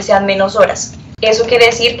decir que sean menos horas. Eso quiere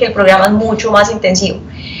decir que el programa es mucho más intensivo.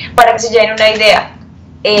 Para que se lleven una idea,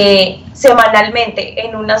 semanalmente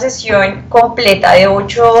en una sesión completa de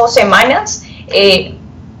 8 semanas,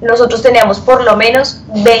 nosotros tenemos por lo menos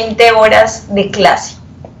 20 horas de clase.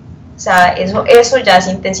 O sea, eso ya es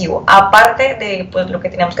intensivo. Aparte de pues, lo que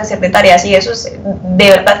tenemos que hacer de tareas y eso, es de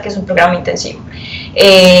verdad que es un programa intensivo.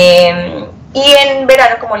 Y en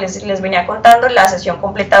verano, como les venía contando, la sesión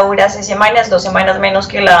completa dura 6 semanas, 2 semanas menos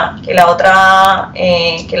que la otra,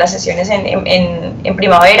 que las sesiones en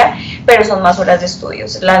primavera, pero son más horas de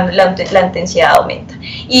estudios, la intensidad aumenta.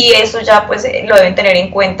 Y eso ya pues lo deben tener en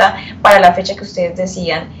cuenta para la fecha que ustedes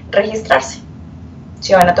decidan registrarse,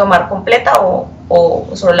 si van a tomar completa o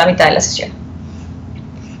solo la mitad de la sesión.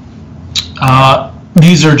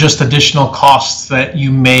 These are just additional costs that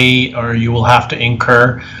you may or you will have to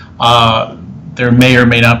incur. There may or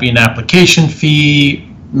may not be an application fee,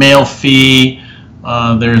 mail fee,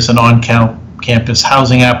 there's an on-campus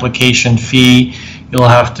housing application fee. You'll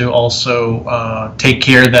have to also take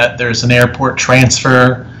care that there's an airport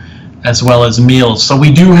transfer as well as meals. So we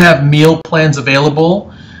do have meal plans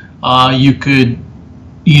available. You could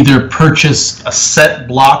either purchase a set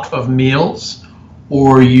block of meals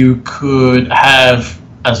or you could have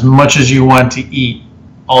as much as you want to eat,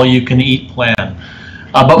 all you can eat plan.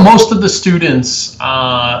 But most of the students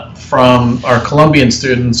from our Colombian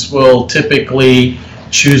students will typically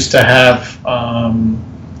choose to have,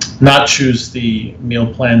 not choose the meal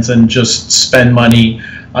plans and just spend money.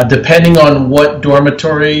 Depending on what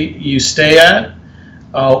dormitory you stay at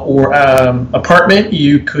or apartment,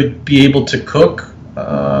 you could be able to cook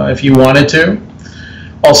if you wanted to.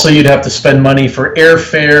 Also, you'd have to spend money for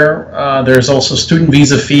airfare. There's also student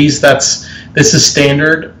visa fees. This is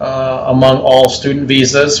standard among all student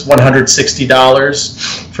visas, $160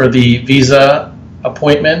 for the visa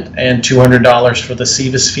appointment and $200 for the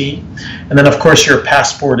CVIS fee. And then of course your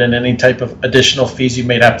passport and any type of additional fees you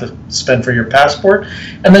may have to spend for your passport.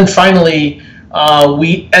 And then finally,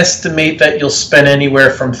 we estimate that you'll spend anywhere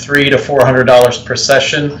from $300 to $400 per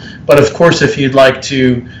session. But of course, if you'd like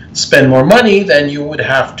to spend more money, then you would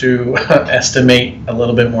have to estimate a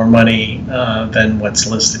little bit more money than what's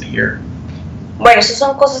listed here. Bueno, esos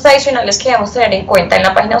son costos adicionales que debemos tener en cuenta. En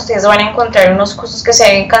la página ustedes van a encontrar unos costos que se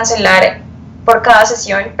deben cancelar por cada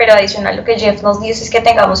sesión, pero adicional lo que Jeff nos dice es que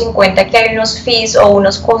tengamos en cuenta que hay unos fees o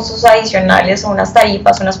unos costos adicionales o unas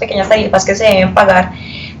tarifas, unas pequeñas tarifas que se deben pagar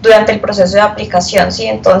durante el proceso de aplicación, ¿sí?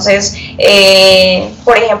 Entonces,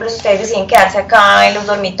 por ejemplo, si ustedes deciden quedarse acá en los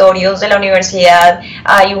dormitorios de la universidad,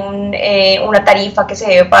 hay una tarifa que se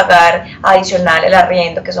debe pagar adicional al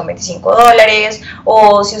arriendo, que son $25,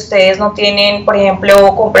 o si ustedes no tienen, por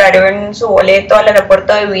ejemplo, compraron su boleto al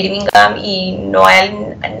aeropuerto de Birmingham y no hay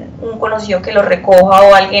un conocido que lo recoja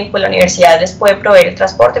o alguien, pues la universidad les puede proveer el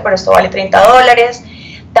transporte, pero esto vale $30.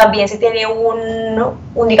 También se tiene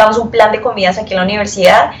digamos, un plan de comidas aquí en la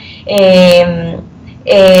universidad,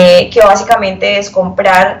 que básicamente es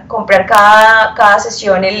comprar cada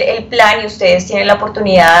sesión el plan, y ustedes tienen la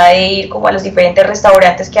oportunidad de ir como a los diferentes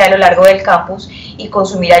restaurantes que hay a lo largo del campus y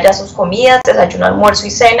consumir allá sus comidas, desayuno, almuerzo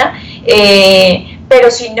y cena. Pero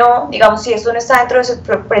si no, digamos, si esto no está dentro de su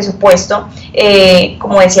presupuesto,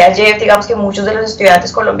 como decía Jeff, digamos que muchos de los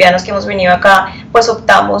estudiantes colombianos que hemos venido acá, pues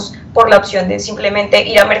optamos por la opción de simplemente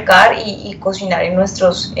ir a mercar y cocinar en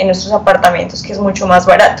nuestros apartamentos, que es mucho más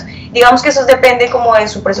barato. Digamos que eso depende como de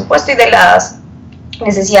su presupuesto y de las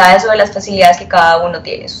necesidades o de las facilidades que cada uno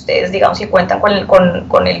tiene. Ustedes, digamos, si cuentan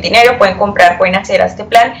con el dinero, pueden acceder a este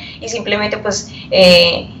plan y simplemente pues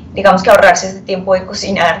digamos que ahorrarse ese tiempo de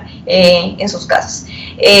cocinar en sus casas.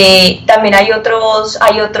 También hay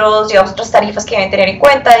digamos, otras tarifas que deben tener en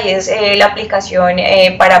cuenta, y es la aplicación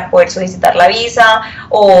para poder solicitar la visa,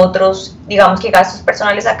 o otros, digamos, que gastos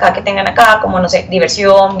personales acá que tengan acá, como, no sé,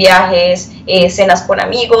 diversión, viajes, cenas con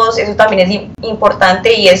amigos. Eso también es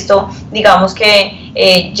importante, y esto, digamos que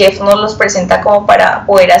Jeff nos los presenta como para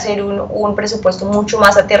poder hacer un presupuesto mucho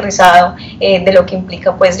más aterrizado de lo que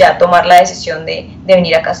implica pues ya tomar la decisión de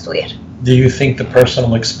venir acá a estudiar. Do you think the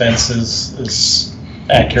personal expenses is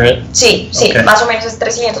accurate? Sí, Okay. Más o menos es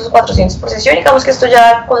 300 o 400 por sesión. Digamos que esto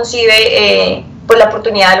ya concibe pues la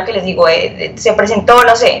oportunidad, lo que les digo, se presentó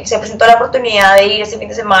la oportunidad de ir este fin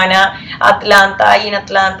de semana a Atlanta, y en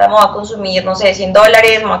Atlanta me voy a consumir, no sé, $100,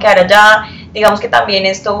 me voy a quedar allá. Digamos que también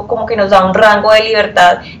esto como que nos da un rango de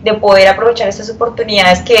libertad de poder aprovechar estas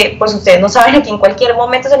oportunidades que pues ustedes no saben, aquí en cualquier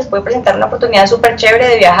momento se les puede presentar una oportunidad súper chévere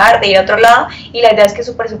de viajar, de ir a otro lado, y la idea es que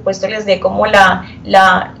su presupuesto les dé como la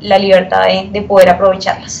libertad de poder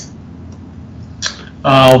aprovecharlas.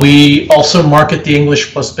 We also market the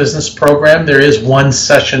English Plus Business program. There is one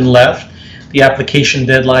session left. The application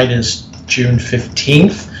deadline is June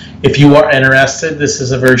 15th. If you are interested, this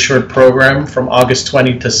is a very short program from August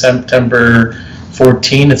 20 to September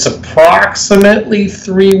 14. It's approximately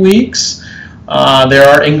 3 weeks. There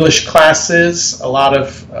are English classes, a lot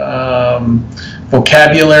of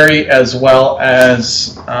vocabulary, as well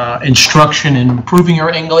as instruction in improving your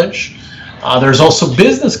English. There's also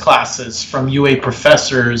business classes from UA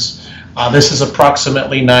professors. This is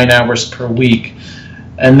approximately 9 hours per week.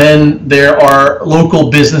 And then there are local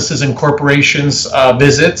businesses and corporations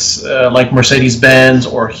visits, like Mercedes-Benz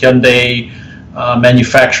or Hyundai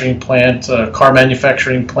manufacturing plant, car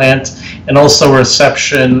manufacturing plant, and also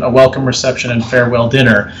a welcome reception and farewell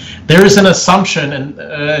dinner. There is an assumption, and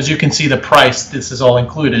as you can see the price, this is all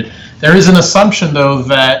included. There is an assumption, though,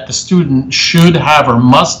 that the student should have or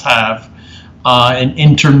must have an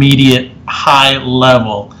intermediate high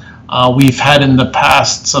level. We've had in the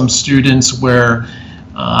past some students where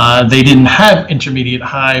they didn't have intermediate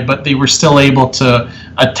high, but they were still able to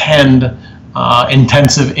attend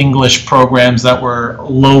intensive English programs that were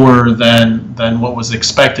lower than what was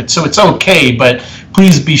expected. So it's okay, but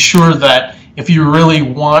please be sure that if you really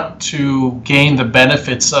want to gain the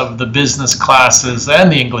benefits of the business classes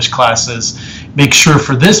and the English classes, make sure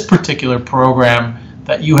for this particular program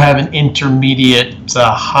that you have an intermediate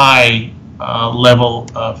high level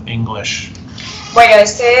of English. Bueno,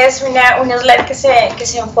 este es un slide que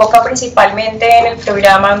se enfoca principalmente en el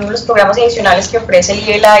programa, uno de los programas adicionales que ofrece el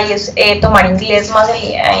IELA, y es tomar inglés más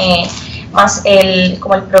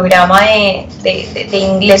como el programa de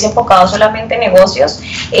inglés enfocado solamente en negocios.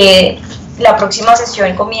 La próxima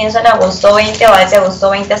sesión comienza en agosto 20, va desde agosto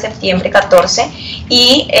 20 a septiembre 14,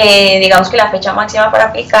 y digamos que la fecha máxima para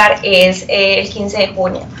aplicar es el 15 de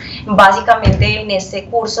junio. Básicamente en este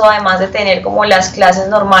curso, además de tener como las clases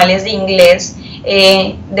normales de inglés,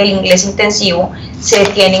 del inglés intensivo, se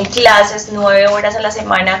tienen clases 9 horas a la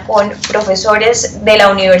semana con profesores de la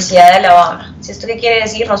Universidad de Alabama. ¿Esto qué quiere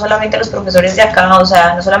decir? No solamente los profesores de acá, o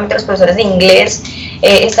sea, no solamente los profesores de inglés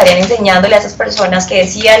estarían enseñándole a esas personas que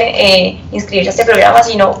decidan inscribirse a este programa,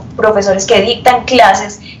 sino profesores que dictan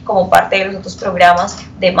clases como parte de los otros programas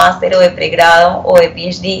de máster o de pregrado o de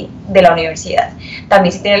PhD de la universidad.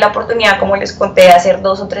 También si tienen la oportunidad, como les conté, de hacer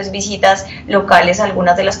 2 o 3 visitas locales a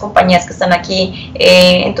algunas de las compañías que están aquí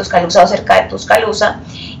en Tuscaloosa o cerca de Tuscaloosa,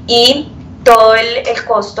 y todo el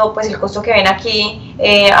costo, pues el costo que ven aquí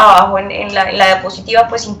abajo en la diapositiva,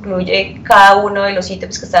 pues incluye cada uno de los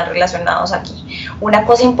ítems que están relacionados aquí. Una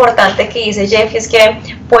cosa importante que dice Jeff es que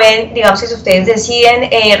pueden, digamos que si ustedes deciden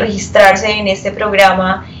registrarse en este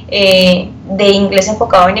programa de inglés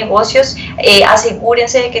enfocado en negocios,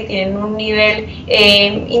 asegúrense de que tienen un nivel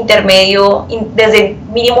intermedio, desde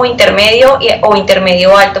mínimo intermedio o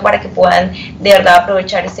intermedio alto, para que puedan de verdad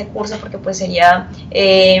aprovechar este curso, porque pues sería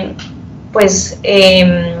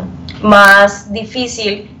más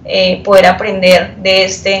difícil poder aprender de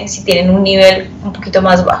si tienen un nivel un poquito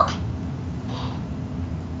más bajo.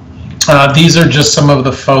 These are just some of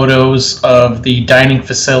the photos of the dining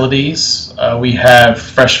facilities. We have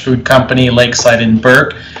Fresh Food Company, Lakeside and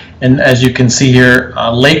Burke, and as you can see here,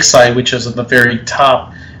 Lakeside, which is at the very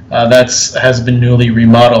top, has been newly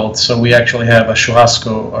remodeled, so we actually have a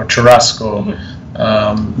churrasco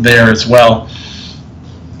there as well.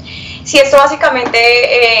 Sí, esto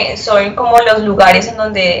básicamente son como los lugares en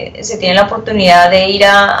donde se tiene la oportunidad de ir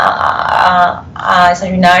a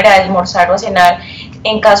desayunar, a almorzar o a cenar,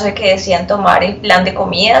 en caso de que decidan tomar el plan de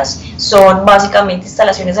comidas. Son básicamente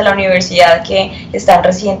instalaciones de la universidad que están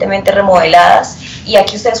recientemente remodeladas, y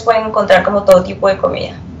aquí ustedes pueden encontrar como todo tipo de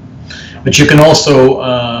comida. But you can also,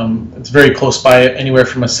 it's very close by, anywhere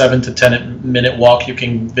from a 7 to 10-minute walk. You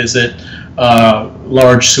can visit a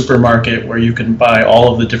large supermarket where you can buy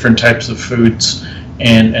all of the different types of foods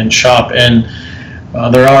and shop. And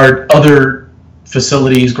there are other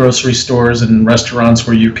facilities, grocery stores and restaurants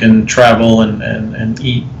where you can travel and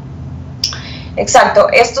eat. Exacto,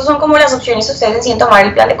 estos son como las opciones que ustedes deciden tomar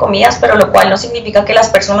el plan de comidas, pero lo cual no significa que las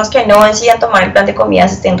personas que no decidan tomar el plan de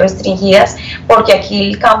comidas estén restringidas, porque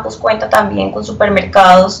aquí el campus cuenta también con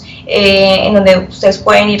supermercados en donde ustedes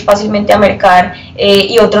pueden ir fácilmente a mercar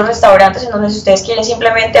y otros restaurantes en donde si ustedes quieren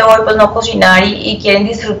simplemente hoy pues no cocinar y quieren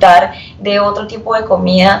disfrutar de otro tipo de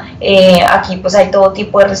comida, aquí pues hay todo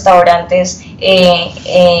tipo de restaurantes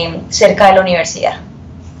cerca de la universidad.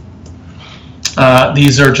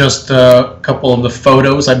 These are just a couple of the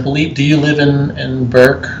photos, I believe. Do you live in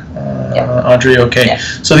Burke, Yeah. Audrey? Okay. Yeah.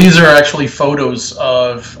 So these are actually photos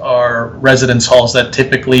of our residence halls that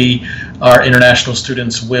typically our international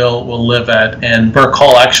students will live at. And Burke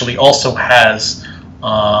Hall actually also has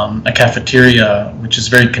a cafeteria, which is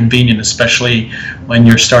very convenient, especially when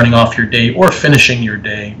you're starting off your day or finishing your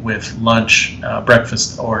day with lunch,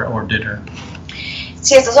 breakfast, or dinner.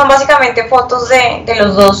 Sí, estas son básicamente fotos de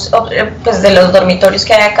los dos, pues de los dormitorios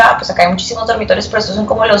que hay acá. Pues acá hay muchísimos dormitorios, pero estos son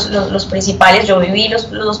como los principales. Yo viví los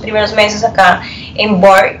 2 primeros meses acá en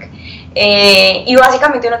Burke. Y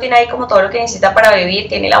básicamente uno tiene ahí como todo lo que necesita para vivir.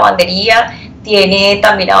 Tiene lavandería, tiene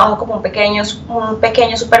también abajo como un pequeño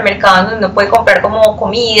supermercado donde uno puede comprar como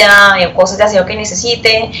comida, cosas de aseo que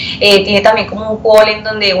necesite. Tiene también como un hall en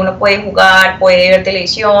donde uno puede jugar, puede ver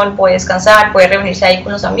televisión, puede descansar, puede reunirse ahí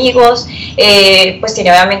con los amigos. Pues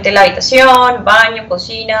tiene obviamente la habitación, baño,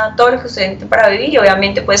 cocina, todo lo que usted necesite para vivir, y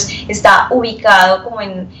obviamente pues está ubicado como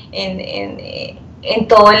en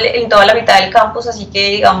toda la mitad del campus, así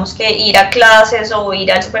que digamos que ir a clases o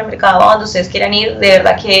ir al supermercado donde ustedes quieran ir, de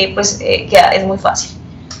verdad que pues es muy fácil.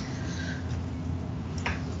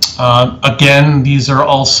 Again, these are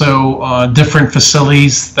also different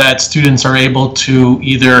facilities that students are able to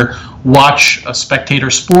either watch a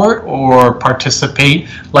spectator sport or participate,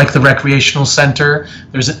 like the recreational center.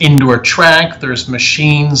 There's an indoor track, there's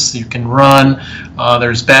machines you can run,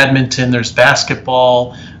 there's badminton, there's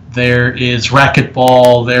basketball, there is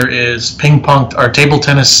racquetball, there is ping pong or table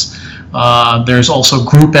tennis. There's also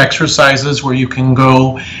group exercises where you can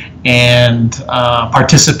go and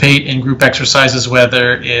participate in group exercises,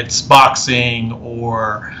 whether it's boxing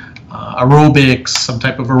or aerobics, some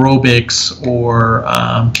type of aerobics, or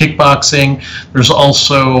kickboxing. There's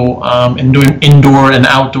also indoor and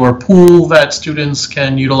outdoor pool that students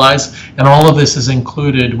can utilize, and all of this is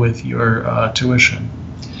included with your tuition.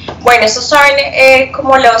 Bueno, estos son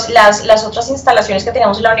como las otras instalaciones que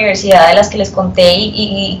tenemos en la universidad, de las que les conté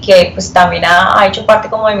y que pues también ha hecho parte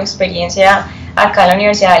como de mi experiencia acá en la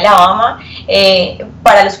Universidad de Alabama.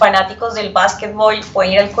 Para los fanáticos del básquetbol,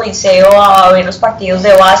 pueden ir al Coliseo a ver los partidos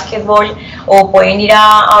de básquetbol, o pueden ir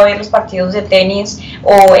a ver los partidos de tenis,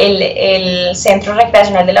 o el centro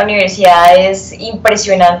recreacional de la universidad es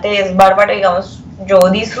impresionante, es bárbaro, digamos. Yo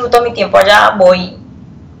disfruto mi tiempo allá, voy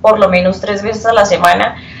por lo menos 3 veces a la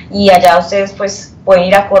semana, y allá ustedes pues pueden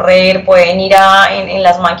ir a correr, pueden ir en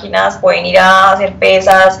las máquinas, pueden ir a hacer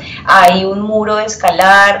pesas, hay un muro de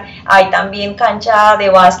escalar, hay también cancha de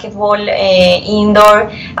básquetbol indoor,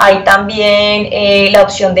 hay también la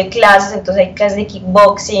opción de clases, entonces hay clases de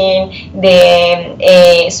kickboxing,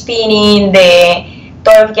 de spinning, de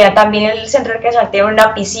todo lo que quieran. También el centro recreacional tiene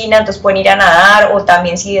una piscina, entonces pueden ir a nadar, o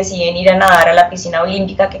también si deciden ir a nadar a la piscina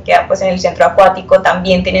olímpica que queda pues en el centro acuático,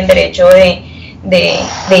 también tienen derecho de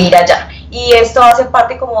ir allá. Y esto hace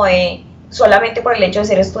parte como de, solamente por el hecho de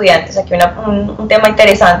ser estudiantes. Aquí un tema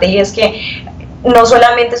interesante, y es que no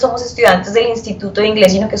solamente somos estudiantes del Instituto de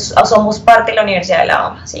Inglés, sino que somos parte de la Universidad de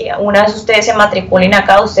Alabama, ¿sí? Una vez ustedes se matriculen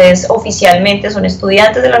acá, ustedes oficialmente son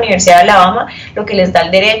estudiantes de la Universidad de Alabama, lo que les da el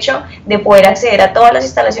derecho de poder acceder a todas las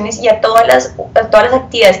instalaciones y a todas las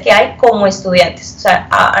actividades que hay como estudiantes. O sea,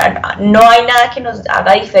 no hay nada que nos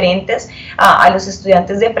haga diferentes a los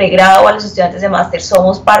estudiantes de pregrado o a los estudiantes de máster.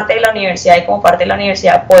 Somos parte de la universidad, y como parte de la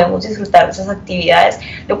universidad podemos disfrutar de esas actividades,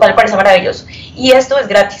 lo cual parece maravilloso. Y esto es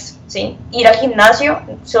gratis. ¿Sí? Ir al gimnasio,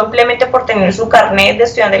 simplemente por tener su carnet de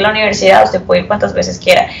estudiante de la universidad, usted puede ir cuantas veces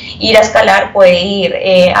quiera. Ir a escalar, puede ir.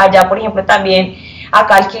 Allá, por ejemplo, también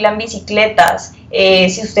acá alquilan bicicletas.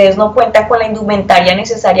 Si ustedes no cuentan con la indumentaria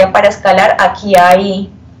necesaria para escalar, aquí hay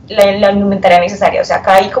la indumentaria necesaria. O sea,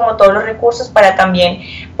 acá hay como todos los recursos para también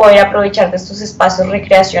poder aprovechar de estos espacios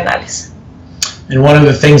recreacionales. And one of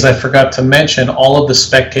the things I forgot to mention, all of the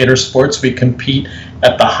spectator sports, we compete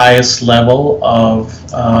at the highest level of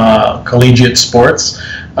collegiate sports.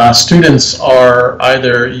 Students are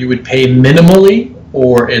either you would pay minimally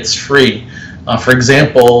or it's free. For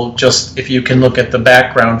example, just if you can look at the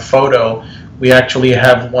background photo, we actually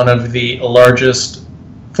have one of the largest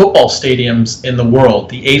football stadiums in the world,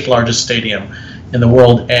 the 8th largest stadium in the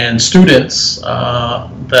world, and students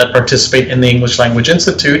that participate in the English Language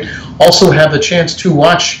Institute also have the chance to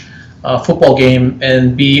watch a football game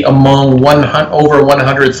and be among over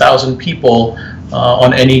 100,000 people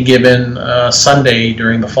on any given Sunday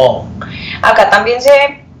during the fall. Acá también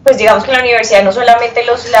pues digamos que en la universidad no solamente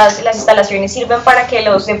las instalaciones sirven para que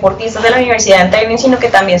los deportistas de la universidad entrenen, sino que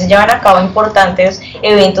también se llevan a cabo importantes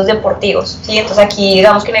eventos deportivos, ¿sí? Entonces aquí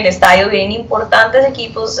digamos que en el estadio vienen importantes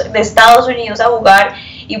equipos de Estados Unidos a jugar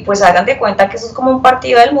y pues hagan de cuenta que eso es como un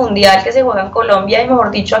partido del mundial que se juega en Colombia y mejor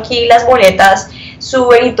dicho aquí las boletas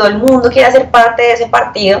suben y todo el mundo quiere hacer parte de ese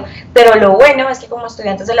partido, pero lo bueno es que como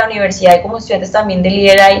estudiantes de la universidad y como estudiantes también del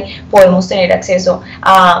IDERAI podemos tener acceso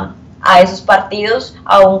a esos partidos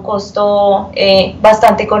a un costo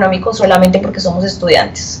bastante económico solamente porque somos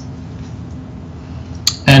estudiantes.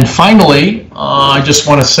 And finally, I just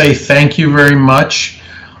want to say thank you very much.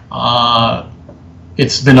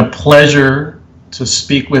 It's been a pleasure to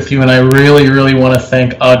speak with you, and I really, really want to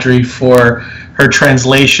thank Audrey for her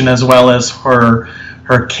translation as well as her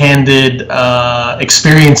candid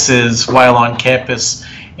experiences while on campus.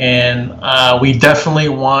 And we definitely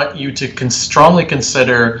want you to strongly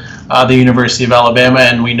consider the University of Alabama,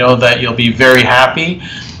 and we know that you'll be very happy.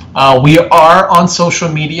 We are on social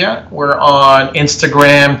media. We're on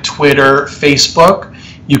Instagram, Twitter, Facebook.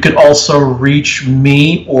 You could also reach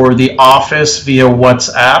me or the office via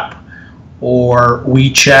WhatsApp or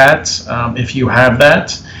WeChat if you have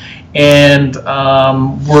that. And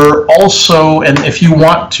we're also, and if you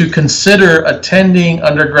want to consider attending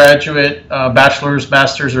undergraduate bachelor's,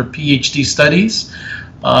 master's, or PhD studies,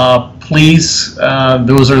 please,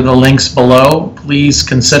 those are the links below. Please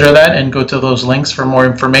consider that and go to those links for more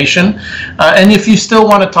information. And if you still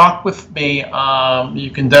want to talk with me, you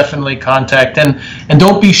can definitely contact. And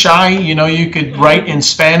don't be shy. You know, you could write in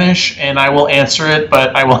Spanish and I will answer it,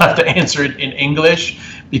 but I will have to answer it in English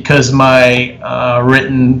because my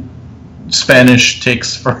written Spanish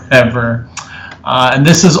takes forever. And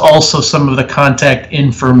this is also some of the contact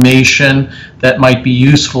information that might be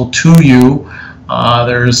useful to you.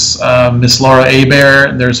 There's Miss Laura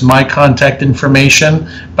Hebert, there's my contact information,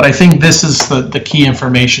 but I think this is the key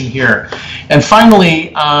information here. And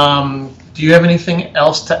finally, do you have anything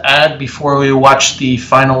else to add before we watch the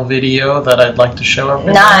final video that I'd like to show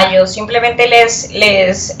everyone? Nada, yo simplemente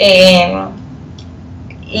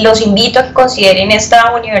los invito a que consideren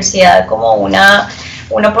esta universidad como una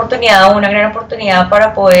oportunidad, una gran oportunidad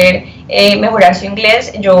para poder mejorar su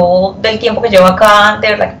inglés. Yo del tiempo que llevo acá, de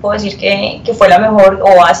verdad que puedo decir que fue la mejor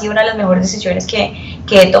o ha sido una de las mejores decisiones que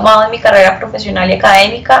he tomado en mi carrera profesional y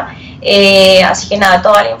académica. Así que nada,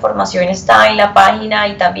 toda la información está en la página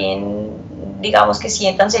y también digamos que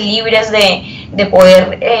siéntanse libres de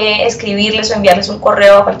poder escribirles o enviarles un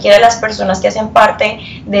correo a cualquiera de las personas que hacen parte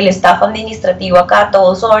del staff administrativo acá.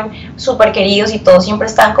 Todos son súper queridos y todos siempre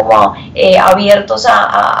están como abiertos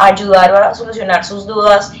a ayudar o a solucionar sus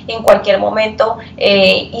dudas en cualquier momento,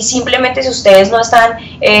 y simplemente si ustedes no están,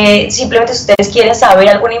 simplemente si ustedes quieren saber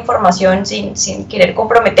alguna información sin querer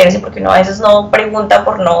comprometerse, porque uno a veces no pregunta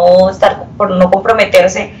por no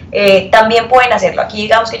comprometerse, también pueden hacerlo. Aquí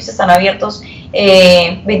digamos que ellos están abiertos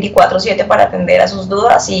 24/7 para atender a sus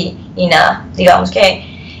dudas y nada, digamos que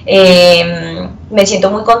me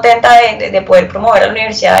siento muy contenta de poder promover a la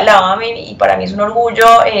Universidad de Alabama y para mí es un orgullo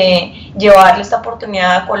llevarle esta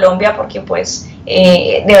oportunidad a Colombia porque pues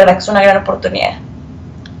de verdad que es una gran oportunidad.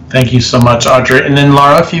 Thank you so much, Audrey. And then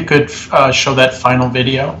Laura, if you could show that final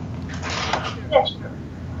video.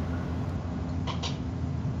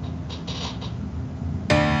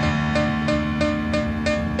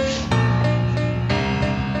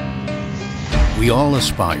 We all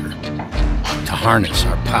aspire to harness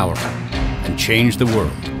our power and change the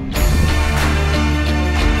world.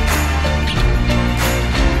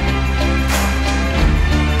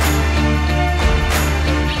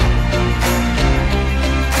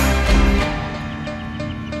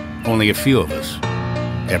 Only a few of us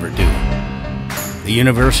ever do. The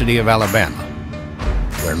University of Alabama,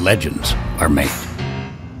 where legends are made.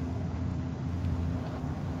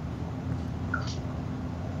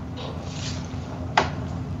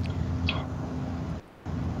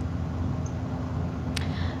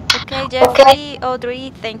 Okay, Jeffrey,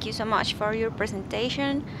 Audrey, thank you so much for your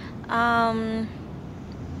presentation.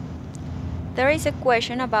 There is a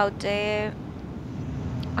question about the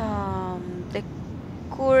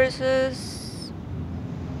courses,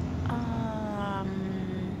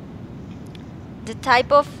 the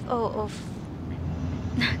type of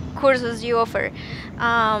courses you offer.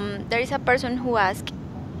 There is a person who asked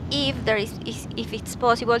if if it's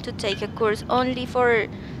possible to take a course only for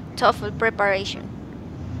TOEFL preparation.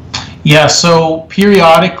 Yeah, so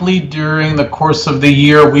periodically during the course of the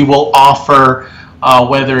year, we will offer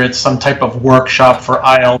whether it's some type of workshop for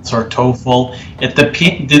IELTS or TOEFL.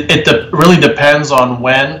 It really depends on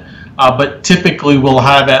when, but typically we'll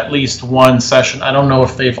have at least one session. I don't know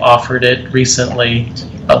if they've offered it recently.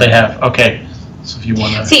 Oh, they have. Okay. So if you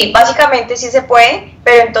wanna... Sí, básicamente sí se puede,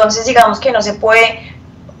 pero entonces digamos que no se puede.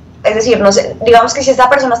 Es decir, no sé, digamos que si esta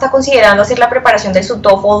persona está considerando hacer la preparación de su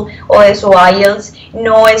TOEFL o de su IELTS,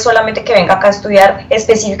 no es solamente que venga acá a estudiar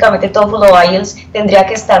específicamente TOEFL o IELTS, tendría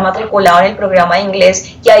que estar matriculado en el programa de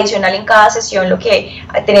inglés y adicional en cada sesión lo que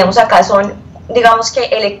tenemos acá son, digamos que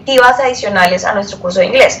electivas adicionales a nuestro curso de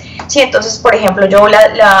inglés. Sí, entonces, por ejemplo, yo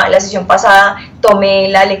la sesión pasada tomé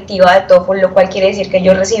la electiva de TOEFL, lo cual quiere decir que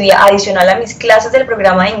yo recibía adicional a mis clases del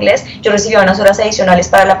programa de inglés, yo recibía unas horas adicionales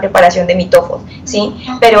para la preparación de mi TOEFL, ¿sí?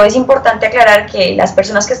 Pero es importante aclarar que las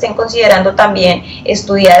personas que estén considerando también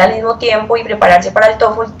estudiar al mismo tiempo y prepararse para el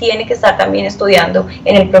TOEFL tienen que estar también estudiando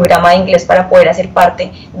en el programa de inglés para poder hacer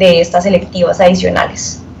parte de estas electivas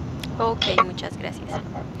adicionales. Ok, muchas gracias.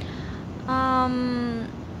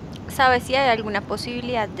 ¿Sabes si hay alguna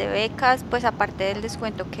posibilidad de becas, pues aparte del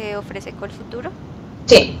descuento que ofrece Colfuturo?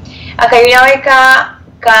 Sí, acá hay una beca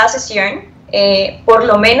cada sesión, por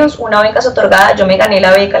lo menos una beca es otorgada. Yo me gané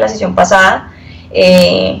la beca la sesión pasada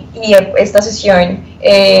y esta sesión,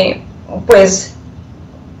 pues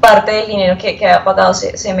parte del dinero que había pagado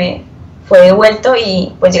se me fue devuelto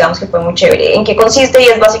y pues digamos que fue muy chévere. ¿En qué consiste? Y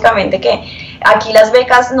es básicamente que aquí las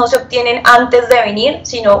becas no se obtienen antes de venir,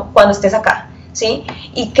 sino cuando estés acá, ¿sí?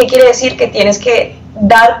 ¿Y qué quiere decir? Que tienes que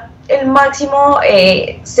dar el máximo,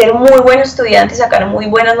 ser muy buen estudiante y sacar muy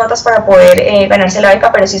buenas notas para poder ganarse la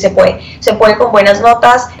beca, pero sí se puede con buenas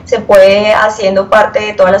notas, se puede haciendo parte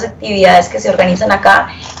de todas las actividades que se organizan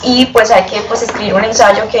acá y pues hay que pues escribir un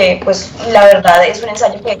ensayo que pues la verdad es un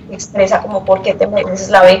ensayo que expresa como por qué te mereces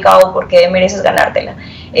la beca o por qué mereces ganártela.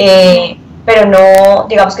 Pero no,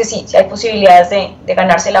 digamos que sí hay posibilidades de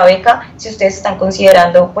ganarse la beca. Si ustedes están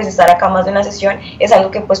considerando pues estar acá más de una sesión, es algo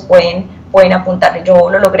que pues pueden apuntar. Yo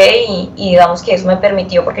lo logré y digamos que eso me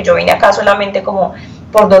permitió, porque yo vine acá solamente como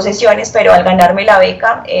por 2 sesiones, pero al ganarme la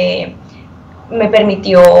beca me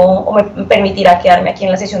permitió o me permitirá quedarme aquí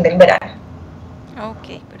en la sesión del verano.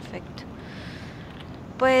 Ok, perfecto.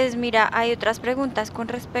 Pues mira, hay otras preguntas con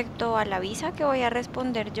respecto a la visa que voy a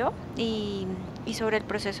responder yo y sobre el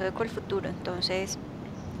proceso de Colfuturo. Entonces,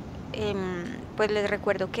 pues les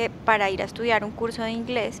recuerdo que para ir a estudiar un curso de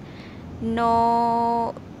inglés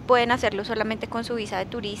no pueden hacerlo solamente con su visa de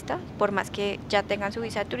turista. Por más que ya tengan su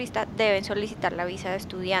visa de turista, deben solicitar la visa de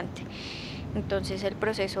estudiante. Entonces el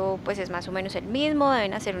proceso pues es más o menos el mismo,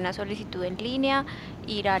 deben hacer una solicitud en línea,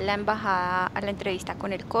 ir a la embajada a la entrevista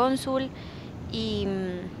con el cónsul y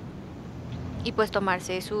pues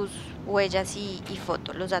tomarse sus huellas y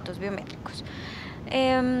fotos, los datos biométricos.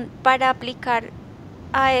 Para aplicar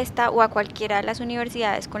a esta o a cualquiera de las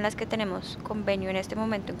universidades con las que tenemos convenio en este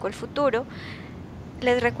momento en Colfuturo,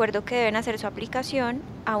 les recuerdo que deben hacer su aplicación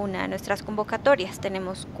a una de nuestras convocatorias.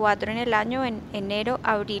 Tenemos 4 en el año, en enero,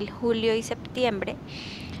 abril, julio y septiembre.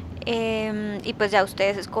 Y pues ya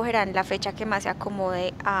ustedes escogerán la fecha que más se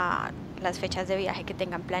acomode a las fechas de viaje que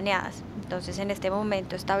tengan planeadas. Entonces en este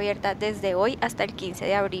momento está abierta desde hoy hasta el 15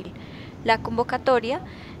 de abril la convocatoria.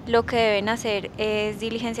 Lo que deben hacer es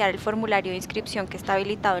diligenciar el formulario de inscripción que está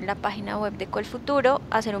habilitado en la página web de Colfuturo,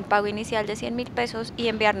 hacer un pago inicial de 100.000 pesos y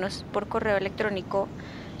enviarnos por correo electrónico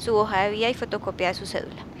su hoja de vida y fotocopia de su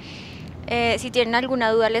cédula. Si tienen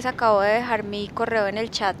alguna duda, les acabo de dejar mi correo en el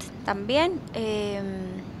chat también.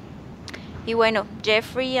 Y bueno,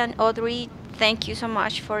 Jeffrey and Audrey, thank you so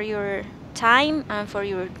much for your time and for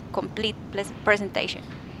your complete presentation.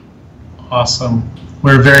 Awesome.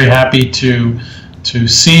 We're very happy to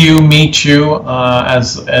see you, meet you,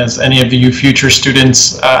 as any of you future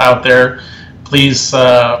students out there. Please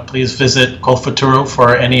visit Colfuturo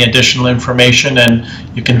for any additional information, and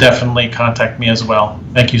you can definitely contact me as well.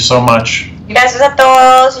 Thank you so much. Gracias a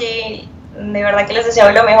todos y de verdad que les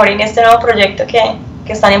deseo lo mejor en este nuevo proyecto que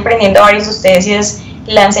están emprendiendo varios de ustedes y es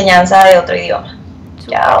la enseñanza de otro idioma.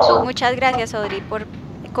 Chao. Muchas gracias, Audrey, por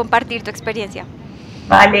compartir tu experiencia.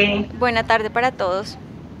 Vale. Buena tarde para todos.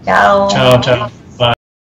 Chao. Chao, chao.